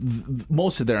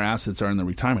 Most of their assets are in the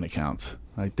retirement accounts.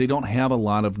 Right? They don't have a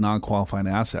lot of non-qualified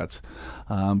assets.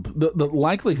 The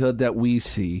likelihood that we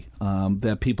see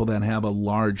that people that have a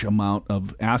large amount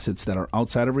of assets that are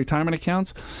outside of retirement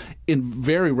accounts, in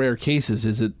very rare cases,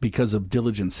 is it because of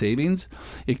diligent savings.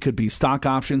 It could be stock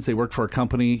options. They worked for a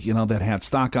company, that had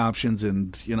stock options,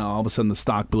 and all of a sudden the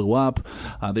stock blew up.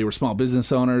 They were small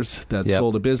business owners that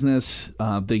sold a business.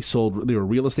 They were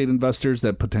real estate investors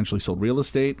that potentially sold real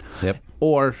estate. Yep.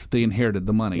 Or they inherited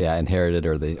the money. Yeah, inherited,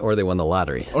 or they won the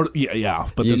lottery. Or yeah.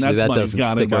 But usually then that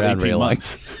doesn't stick around very long.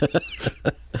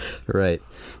 Right.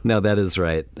 No, that is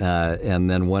right. And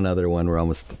then one other one, we're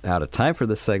almost out of time for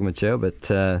this segment, Joe,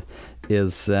 but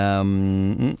is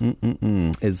the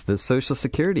Social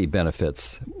Security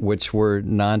benefits, which were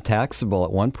non-taxable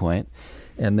at one point.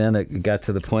 And then it got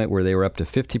to the point where they were up to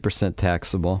 50%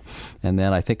 taxable. And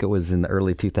then I think it was in the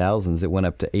early 2000s, it went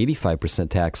up to 85%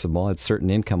 taxable at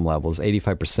certain income levels,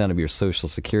 85% of your Social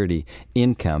Security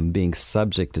income being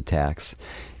subject to tax.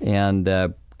 And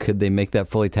could they make that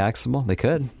fully taxable? They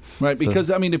could. Right, because,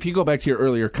 if you go back to your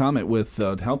earlier comment with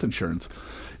health insurance,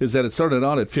 is that it started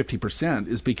out at 50%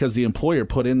 is because the employer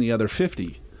put in the other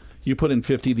 50. You put in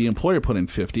 50, the employer put in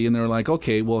 50, and they're like,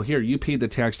 okay, well, here, you paid the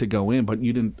tax to go in, but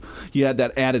you had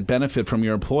that added benefit from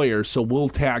your employer, so we'll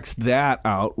tax that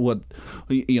out,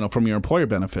 from your employer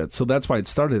benefit. So that's why it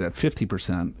started at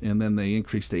 50%, and then they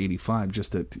increased to 85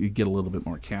 just to get a little bit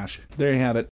more cash. There you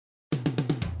have it.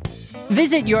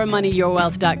 Visit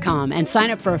yourmoneyyourwealth.com and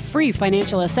sign up for a free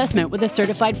financial assessment with a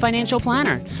certified financial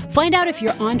planner. Find out if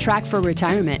you're on track for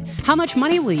retirement. How much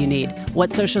money will you need?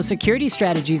 What Social Security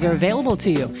strategies are available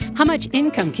to you? How much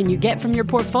income can you get from your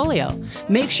portfolio?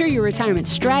 Make sure your retirement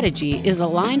strategy is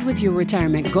aligned with your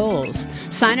retirement goals.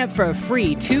 Sign up for a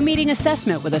free 2-meeting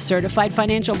assessment with a certified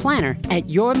financial planner at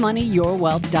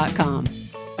yourmoneyyourwealth.com.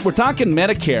 We're talking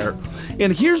Medicare,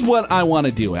 and here's what I want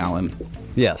to do, Alan.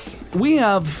 Yes. We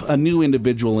have a new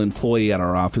individual employee at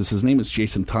our office. His name is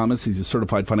Jason Thomas. He's a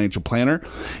certified financial planner,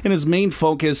 and his main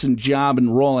focus and job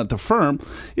and role at the firm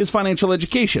is financial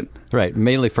education. Right,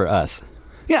 mainly for us.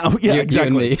 Yeah,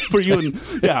 exactly. You for you and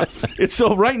yeah. It's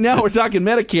so right now we're talking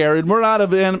Medicare, and we're out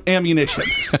of ammunition.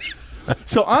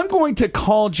 So I'm going to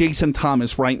call Jason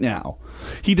Thomas right now.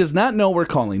 He does not know we're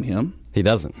calling him. He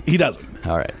doesn't.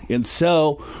 All right. And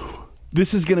so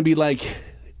this is going to be like,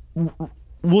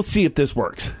 we'll see if this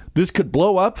works. This could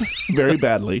blow up very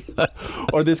badly,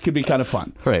 or this could be kind of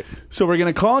fun. Right. So we're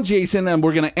going to call Jason, and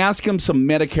we're going to ask him some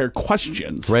Medicare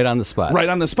questions. Right on the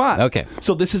spot. Okay.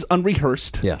 So this is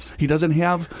unrehearsed. Yes. He doesn't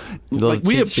have...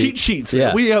 we have cheat sheets.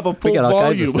 Yeah. We have a full got all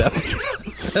volume. kinds of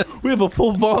stuff. We have a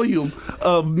full volume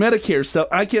of Medicare stuff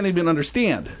I can't even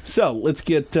understand. So let's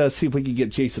see if we can get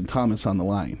Jason Thomas on the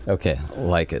line. Okay.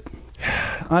 Like it.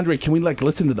 Andre, can we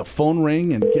listen to the phone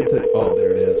ring and get the... Oh,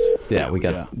 there it is. Yeah, we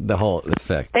got the whole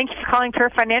effect. Thank you for calling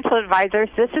Pure Financial Advisors.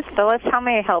 This is Phyllis. How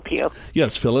may I help you?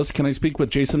 Yes, Phyllis. Can I speak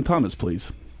with Jason Thomas,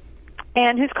 please?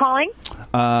 And who's calling?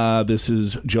 This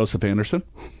is Joseph Anderson.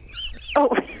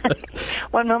 Oh,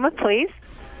 one moment, please.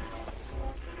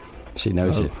 She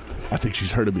knows you. I think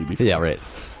she's heard of me before. Yeah, right.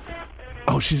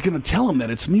 Oh, she's going to tell him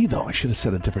that it's me, though. I should have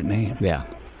said a different name. Yeah.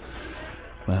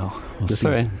 Well, that's see.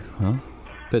 All right. Huh?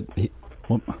 But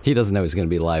he doesn't know he's going to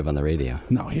be live on the radio.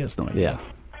 No, he has no idea.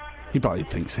 Yeah. He probably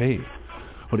thinks, hey,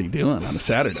 what are you doing on a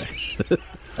Saturday?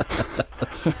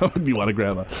 Do you want to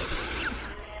grab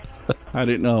I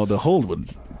didn't know the hold would...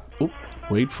 Oh,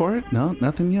 wait for it? No,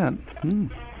 nothing yet.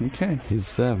 Okay.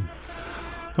 He's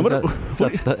What-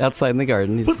 outside in the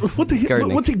garden. He's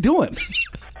gardening. What's he doing?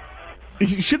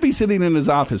 He should be sitting in his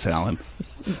office, Alan.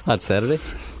 On Saturday?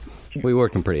 We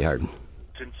working pretty hard.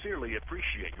 Sincerely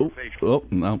appreciate your patience. Oh,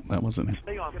 no, that wasn't it.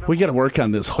 We got to work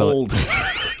on this hold.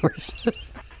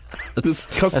 This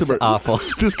customer... That's awful.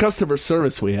 This customer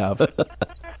service we have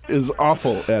is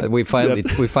awful. We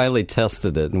finally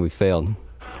tested it, and we failed.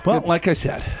 Well, like I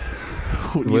said,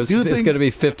 It's going to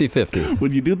be 50-50.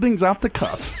 When you do things off the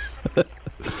cuff,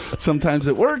 sometimes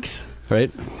it works,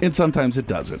 right? And sometimes it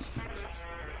doesn't.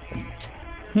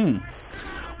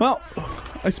 Well,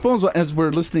 I suppose as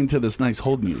we're listening to this nice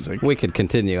hold music, we could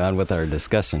continue on with our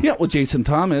discussion. Yeah, well, Jason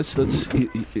Thomas, that's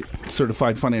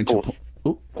certified financial.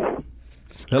 Hello,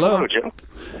 Hello, Joe.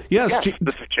 Yes,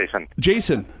 this is Jason.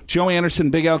 Jason, Joe Anderson,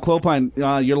 Big Al Clopine.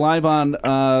 You're live on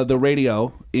the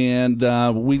radio, and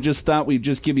we just thought we'd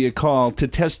just give you a call to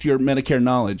test your Medicare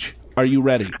knowledge. Are you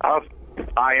ready?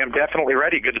 I am definitely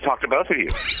ready. Good to talk to both of you.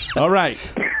 All right.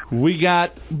 We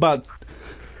got about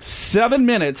 7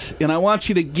 minutes, and I want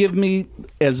you to give me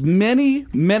as many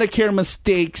Medicare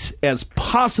mistakes as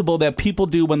possible that people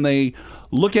do when they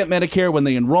look at Medicare, when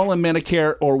they enroll in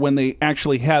Medicare, or when they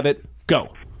actually have it.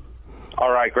 Go.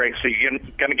 All right, great. So you're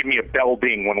going to give me a bell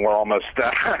ding when we're almost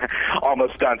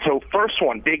almost done. So first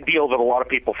one, big deal that a lot of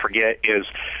people forget is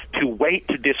to wait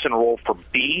to disenroll for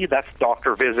B, that's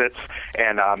doctor visits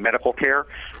and medical care,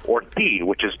 or D,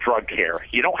 which is drug care.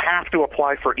 You don't have to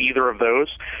apply for either of those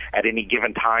at any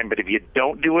given time, but if you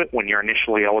don't do it when you're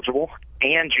initially eligible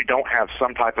and you don't have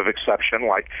some type of exception,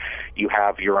 like you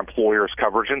have your employer's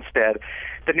coverage instead,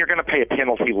 then you're going to pay a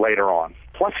penalty later on.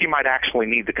 Plus, you might actually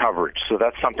need the coverage, so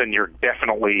that's something you're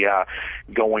definitely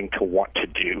going to want to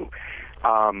do.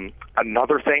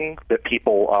 Another thing that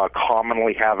people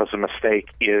commonly have as a mistake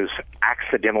is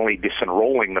accidentally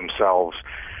disenrolling themselves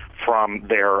from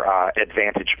their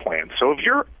Advantage plan. So if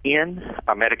you're in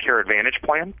a Medicare Advantage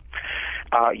plan,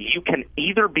 you can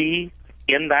either be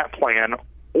in that plan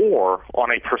or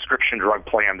on a prescription drug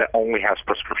plan that only has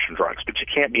prescription drugs, but you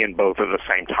can't be in both at the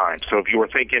same time. So if you were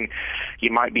thinking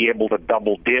you might be able to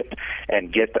double dip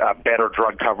and get better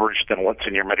drug coverage than what's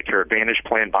in your Medicare Advantage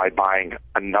plan by buying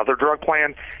another drug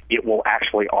plan, it will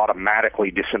actually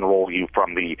automatically disenroll you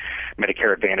from the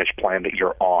Medicare Advantage plan that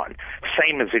you're on.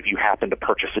 Same as if you happen to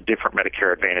purchase a different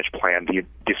Medicare Advantage plan, the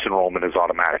disenrollment is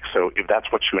automatic. So if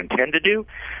that's what you intend to do,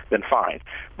 then fine.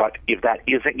 But if that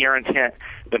isn't your intent,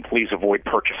 then please avoid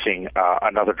purchasing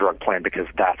another drug plan, because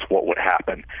that's what would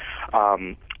happen.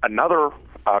 Another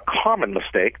common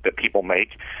mistake that people make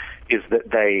is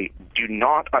that they do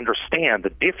not understand the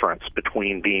difference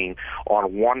between being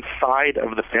on one side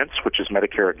of the fence, which is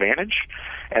Medicare Advantage,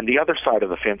 and the other side of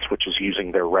the fence, which is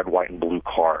using their red, white, and blue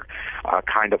card,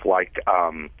 kind of like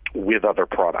with other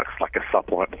products, like a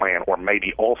supplement plan or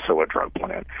maybe also a drug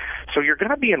plan. So you're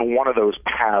going to be in one of those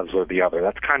paths or the other.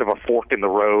 That's kind of a fork in the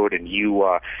road, and you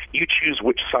choose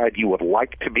which side you would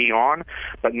like to be on,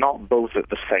 but not both at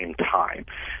the same time.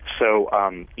 So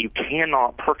you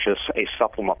cannot purchase a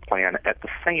supplement plan at the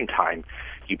same time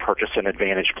you purchase an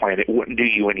Advantage plan. It wouldn't do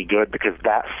you any good, because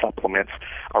that supplements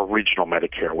original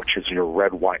Medicare, which is your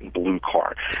red, white, and blue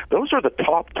card. Those are the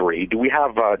top three. Do we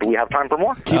have time for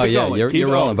more? Keep it going. You're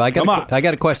rolling. But I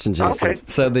got a question, Jason. Okay.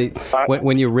 So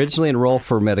when you originally enroll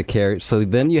for Medicare, so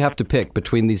then you have to pick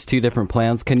between these two different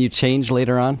plans. Can you change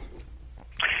later on?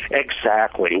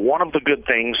 Exactly. One of the good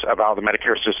things about the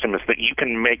Medicare system is that you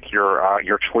can make your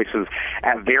choices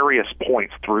at various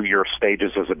points through your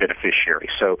stages as a beneficiary.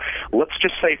 So let's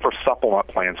just say for supplement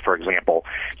plans, for example,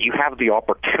 you have the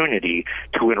opportunity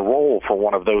to enroll for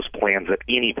one of those plans at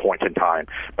any point in time.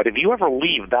 But if you ever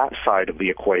leave that side of the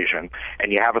equation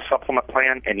and you have a supplement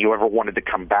plan and you ever wanted to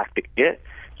come back to it,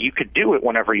 you could do it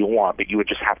whenever you want, but you would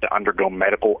just have to undergo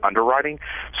medical underwriting.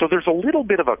 So there's a little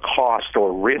bit of a cost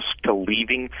or risk to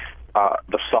leaving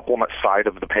the supplement side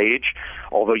of the page,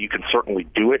 although you can certainly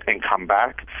do it and come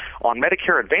back. On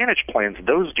Medicare Advantage plans,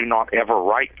 those do not ever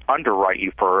underwrite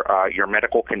you for your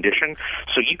medical condition,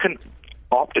 so you can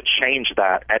opt to change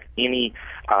that at any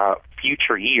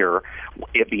future year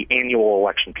at the annual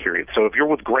election period. So if you're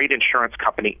with Great Insurance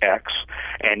Company X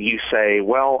and you say,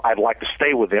 well, I'd like to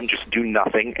stay with them, just do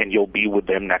nothing, and you'll be with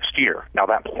them next year. Now,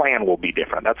 that plan will be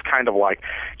different. That's kind of like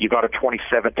you got a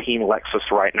 2017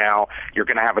 Lexus right now, you're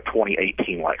going to have a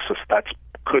 2018 Lexus. That's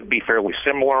could be fairly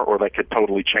similar, or they could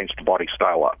totally change the body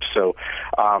style up. So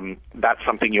that's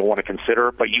something you'll want to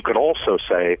consider. But you could also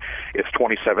say, it's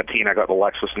 2017, I got the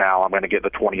Lexus now, I'm going to get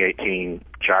the 2018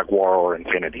 Jaguar or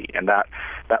Infiniti. And that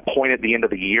point at the end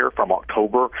of the year, from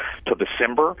October to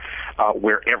December,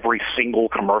 where every single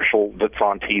commercial that's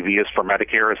on TV is for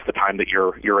Medicare, is the time that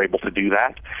you're able to do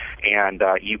that. And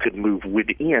you could move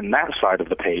within that side of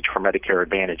the page for Medicare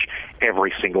Advantage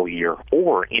every single year,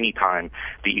 or any time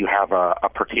that you have a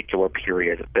particular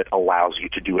period that allows you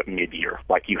to do it mid-year,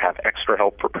 like you have extra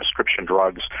help for prescription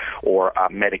drugs or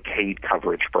Medicaid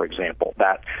coverage, for example.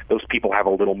 Those people have a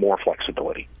little more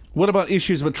flexibility. What about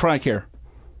issues with TRICARE?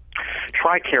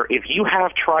 TRICARE, if you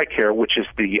have TRICARE, which is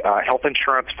the health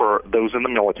insurance for those in the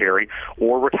military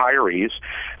or retirees,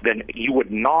 then you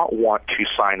would not want to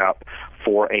sign up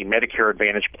for a Medicare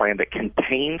Advantage plan that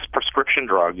contains prescription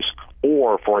drugs,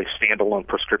 or for a standalone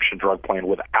prescription drug plan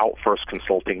without first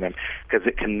consulting them, because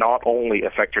it can not only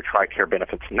affect your TRICARE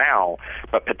benefits now,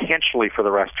 but potentially for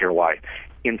the rest of your life.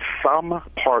 In some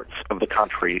parts of the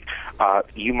country,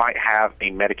 you might have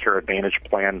a Medicare Advantage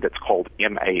plan that's called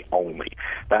MA only.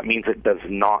 That means it does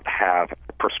not have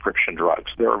prescription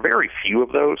drugs. There are very few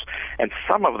of those, and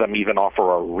some of them even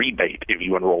offer a rebate if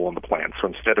you enroll in the plan. So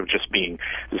instead of just being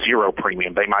zero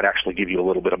premium, they might actually give you a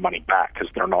little bit of money back because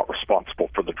they're not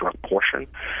responsible for the drug portion.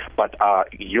 But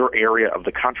your area of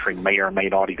the country may or may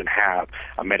not even have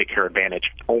a Medicare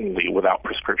Advantage only without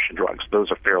prescription drugs.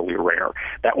 Those are fairly rare.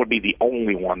 That would be the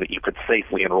only one that you could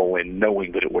safely enroll in,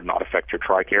 knowing that it would not affect your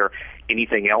TRICARE.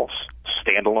 Anything else,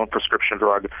 standalone prescription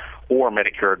drug or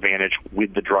Medicare Advantage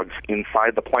with the drugs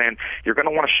inside the plan, you're going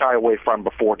to want to shy away from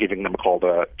before giving them a call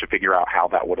to figure out how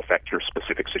that would affect your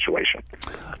specific situation.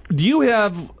 Do you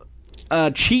have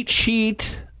a cheat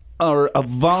sheet or a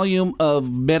volume of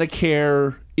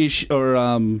Medicare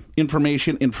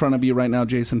information in front of you right now,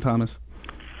 Jason Thomas?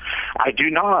 I do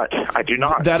not.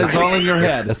 That is all in your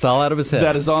head. It's all out of his head.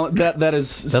 That is all.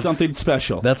 That's something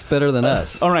special. That's better than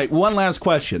us. All right. One last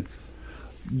question.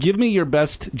 Give me your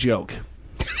best joke.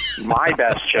 My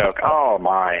best joke. Oh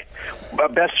my,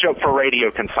 best joke for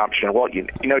radio consumption. Well, you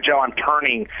know, Joe, I'm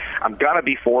going to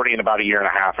be 40 in about a year and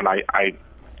a half, and I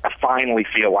finally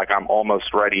feel like I'm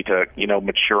almost ready to,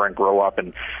 mature and grow up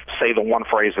and say the one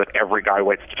phrase that every guy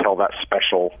waits to tell that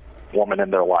special woman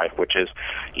in their life, which is,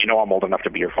 I'm old enough to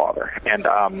be your father. And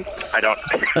I don't...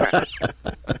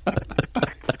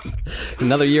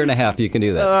 Another year and a half, you can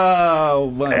do that.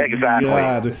 Oh, my exactly.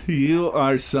 God. You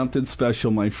are something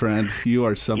special, my friend. You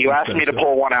are something special. You asked me to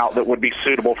pull one out that would be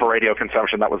suitable for radio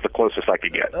consumption. That was the closest I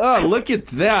could get. Oh, look at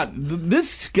that.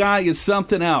 This guy is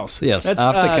something else. Yes, off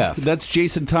the cuff. That's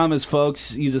Jason Thomas,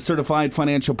 folks. He's a certified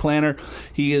financial planner.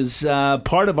 He is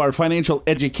part of our financial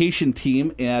education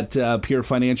team at Pure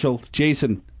Financial.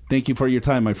 Jason, thank you for your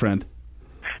time, my friend.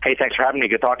 Hey, thanks for having me.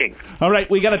 Good talking. All right,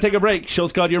 we got to take a break.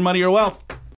 Show's called Your Money or Wealth.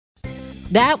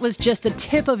 That was just the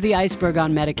tip of the iceberg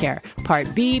on Medicare.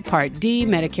 Part B, Part D,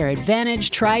 Medicare Advantage,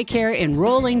 TRICARE,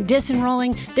 enrolling,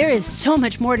 disenrolling. There is so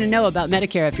much more to know about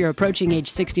Medicare if you're approaching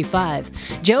age 65.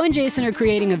 Joe and Jason are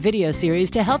creating a video series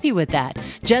to help you with that.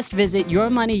 Just visit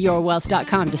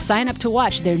yourmoneyyourwealth.com to sign up to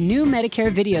watch their new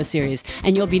Medicare video series,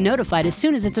 and you'll be notified as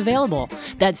soon as it's available.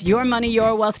 That's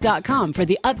yourmoneyyourwealth.com for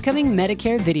the upcoming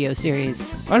Medicare video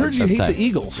series. I heard you hate the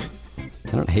Eagles.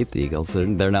 I don't hate the Eagles.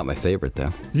 They're not my favorite,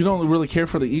 though. You don't really care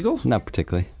for the Eagles? Not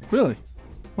particularly. Really?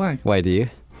 Why? Why do you?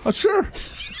 Oh, sure.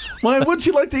 Why wouldn't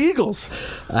you like the Eagles?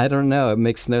 I don't know. It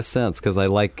makes no sense because I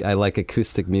like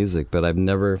acoustic music, but I've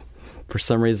never, for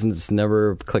some reason, it's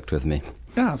never clicked with me.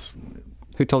 Yes.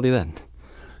 Who told you that?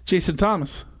 Jason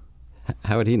Thomas.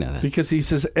 How would he know that? Because he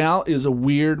says Al is a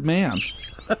weird man.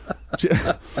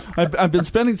 I've been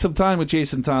spending some time with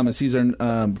Jason Thomas. He's our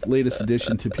latest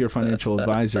addition to Pure Financial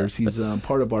Advisors. He's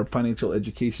part of our financial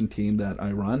education team that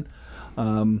I run.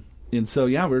 And so,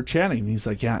 we were chatting. He's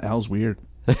like, yeah, Al's weird.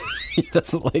 He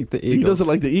doesn't like the Eagles. He doesn't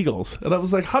like the Eagles. And I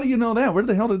was like, how do you know that? Where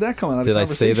the hell did that come out of? Did I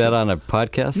say that on a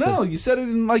podcast? No, you said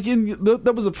it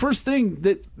that was the first thing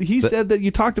that he said that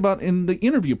you talked about in the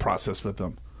interview process with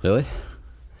him. Really?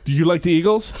 Do you like the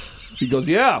Eagles? He goes,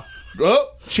 yeah. Oh,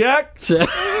 check.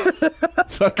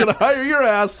 Not going to hire your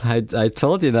ass. I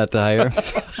told you not to hire.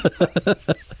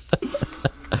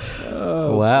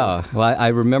 Wow. Well, I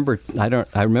remember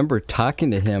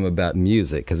talking to him about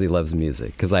music because he loves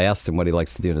music. Because I asked him what he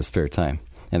likes to do in his spare time,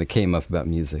 and it came up about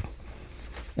music.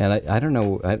 And I don't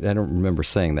know. I don't remember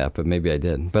saying that, but maybe I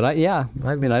did. But I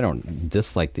don't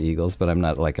dislike the Eagles, but I'm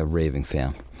not like a raving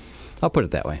fan. I'll put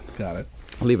it that way. Got it.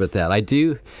 I'll leave it at that. I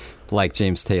do like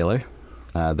James Taylor.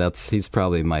 He's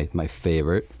probably my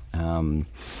favorite.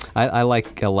 I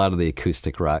like a lot of the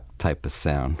acoustic rock type of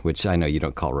sound, which I know you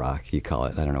don't call rock. You call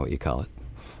it, I don't know what you call it,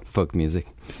 folk music.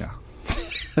 Yeah.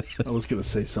 I was going to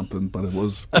say something, but it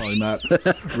was probably not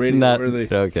radio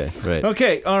worthy. Okay, right.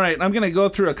 Okay, all right. I'm going to go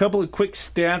through a couple of quick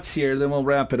stats here, then we'll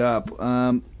wrap it up.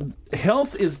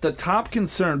 Health is the top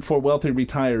concern for wealthy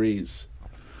retirees.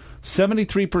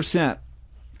 73%.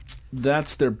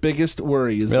 That's their biggest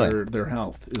worry is really? their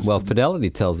health. Fidelity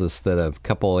tells us that a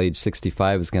couple age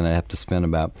 65 is going to have to spend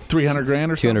about $300,000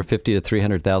 or $250,000 to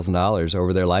 $300,000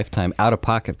 over their lifetime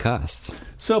out-of-pocket costs.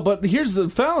 So, but here's the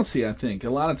fallacy, I think. A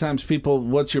lot of times people,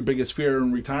 what's your biggest fear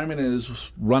in retirement is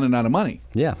running out of money.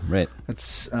 Yeah, right.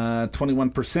 It's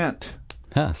 21%.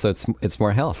 Huh, so it's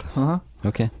more health. Uh-huh.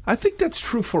 Okay. I think that's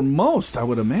true for most, I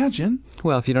would imagine.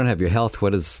 Well, if you don't have your health,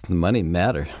 what does the money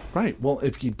matter? Right. Well,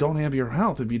 if you don't have your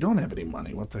health, if you don't have any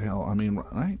money, what the hell? I mean,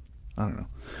 right? I don't know.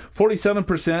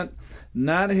 47%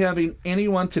 not having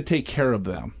anyone to take care of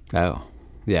them. Oh,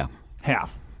 yeah.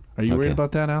 Half. Are you worried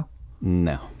about that, Al?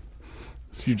 No.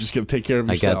 So you're just going to take care of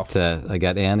yourself? I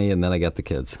got Annie, and then I got the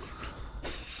kids.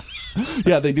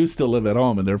 Yeah, they do still live at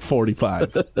home, and they're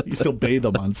 45. You still bathe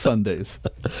them on Sundays.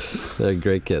 They're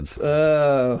great kids.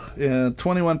 21%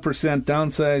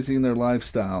 downsizing their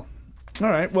lifestyle. All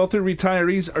right, wealthy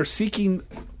retirees are seeking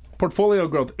portfolio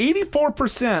growth.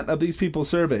 84% of these people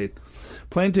surveyed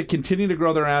plan to continue to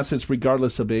grow their assets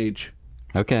regardless of age.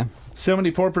 Okay.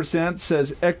 74%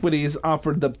 says equities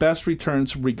offer the best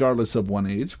returns regardless of one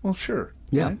age. Well, sure.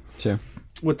 Yeah, right? sure.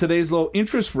 With today's low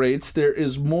interest rates, there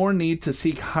is more need to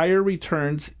seek higher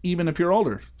returns even if you're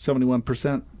older.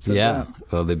 71% says that.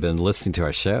 Well, they've been listening to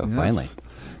our show, finally.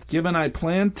 Given I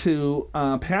plan to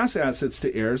pass assets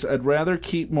to heirs, I'd rather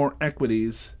keep more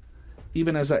equities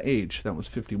even as I age. That was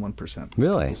 51%.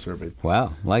 Really? Surveyed.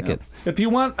 Wow, it. If you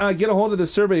want get a hold of the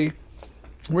survey,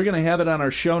 we're going to have it on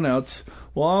our show notes.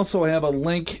 We'll also have a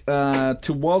link to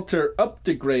Walter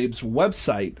Updegrave's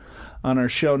website on our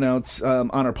show notes, on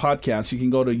our podcast. You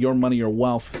can go to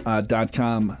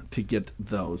yourmoneyyourwealth.com to get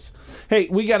those. Hey,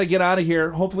 we got to get out of here.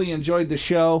 Hopefully you enjoyed the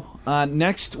show.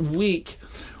 Next week,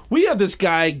 we have this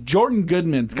guy, Jordan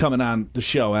Goodman, coming on the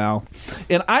show, Al.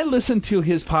 And I listen to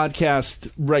his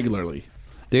podcast regularly.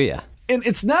 Do you? And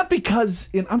it's not because,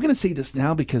 and I'm going to say this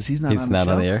now because he's not on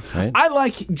the air, right? I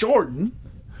like Jordan,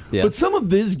 but some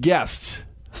of his guests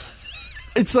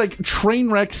It's like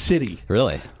Trainwreck City.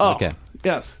 Really? Oh, okay.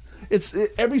 Yes.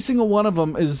 Every single one of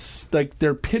them is like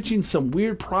they're pitching some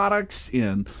weird products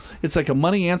in. It's like a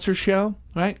money answer show,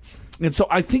 right? And so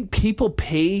I think people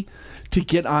pay to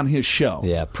get on his show.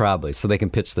 Yeah, probably. So they can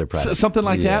pitch their product. Something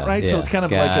like that, right? Yeah, so it's kind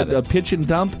of like a pitch and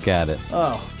dump. Got it.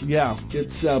 Oh, yeah.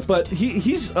 It's but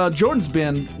he's Jordan's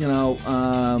been,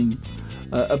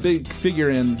 a big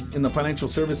figure in the financial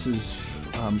services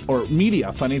or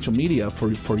financial media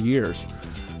for years.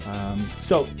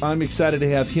 So I'm excited to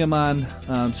have him on.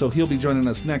 So he'll be joining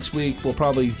us next week. We'll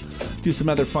probably do some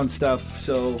other fun stuff.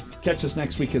 So catch us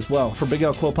next week as well. For Big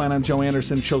Al Clopine, I'm Joe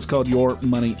Anderson. The show's called Your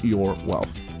Money, Your Wealth.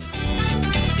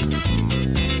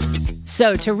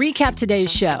 So to recap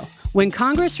today's show, when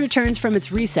Congress returns from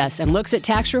its recess and looks at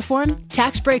tax reform,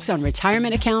 tax breaks on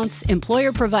retirement accounts,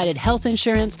 employer-provided health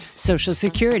insurance, Social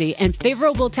Security, and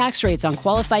favorable tax rates on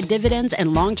qualified dividends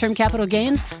and long-term capital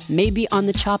gains may be on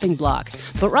the chopping block.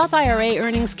 But Roth IRA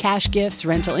earnings, cash gifts,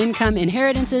 rental income,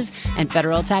 inheritances, and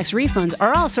federal tax refunds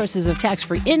are all sources of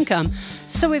tax-free income,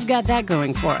 so we've got that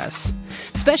going for us.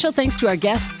 Special thanks to our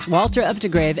guests, Walter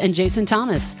Updegrave and Jason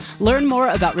Thomas. Learn more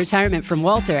about retirement from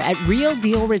Walter at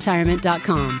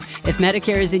realdealretirement.com. If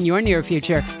Medicare is in your near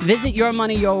future, visit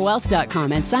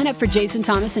yourmoneyyourwealth.com and sign up for Jason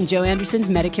Thomas and Joe Anderson's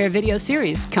Medicare video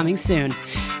series, coming soon.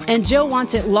 And Joe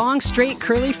wants it long, straight,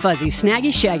 curly, fuzzy,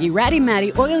 snaggy, shaggy, ratty,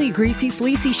 matty, oily, greasy,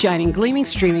 fleecy, shining, gleaming,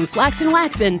 streaming, flaxen,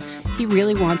 waxen. He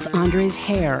really wants Andre's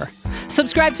hair.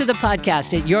 Subscribe to the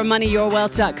podcast at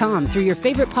yourmoneyyourwealth.com through your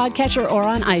favorite podcatcher or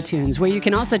on iTunes, where you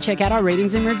can also check out our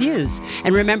ratings and reviews.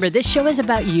 And remember, this show is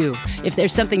about you. If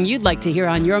there's something you'd like to hear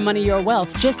on Your Money, Your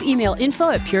Wealth, just email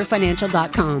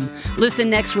info@purefinancial.com. Listen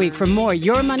next week for more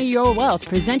Your Money, Your Wealth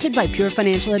presented by Pure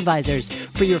Financial Advisors.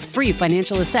 For your free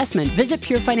financial assessment, visit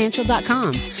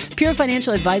purefinancial.com. Pure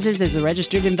Financial Advisors is a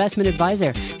registered investment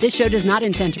advisor. This show does not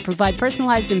intend to provide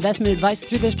personalized investment advice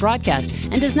through this broadcast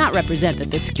and does not represent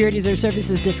that the securities or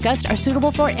services discussed are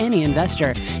suitable for any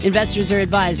investor. Investors are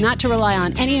advised not to rely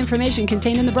on any information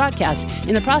contained in the broadcast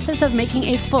in the process of making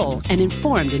a full and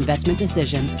informed investment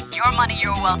decision. Your Money,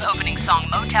 Your Wealth opening song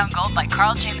Motown Gold by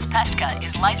Carl James Pestka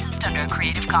is licensed under a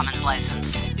Creative Commons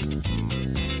license.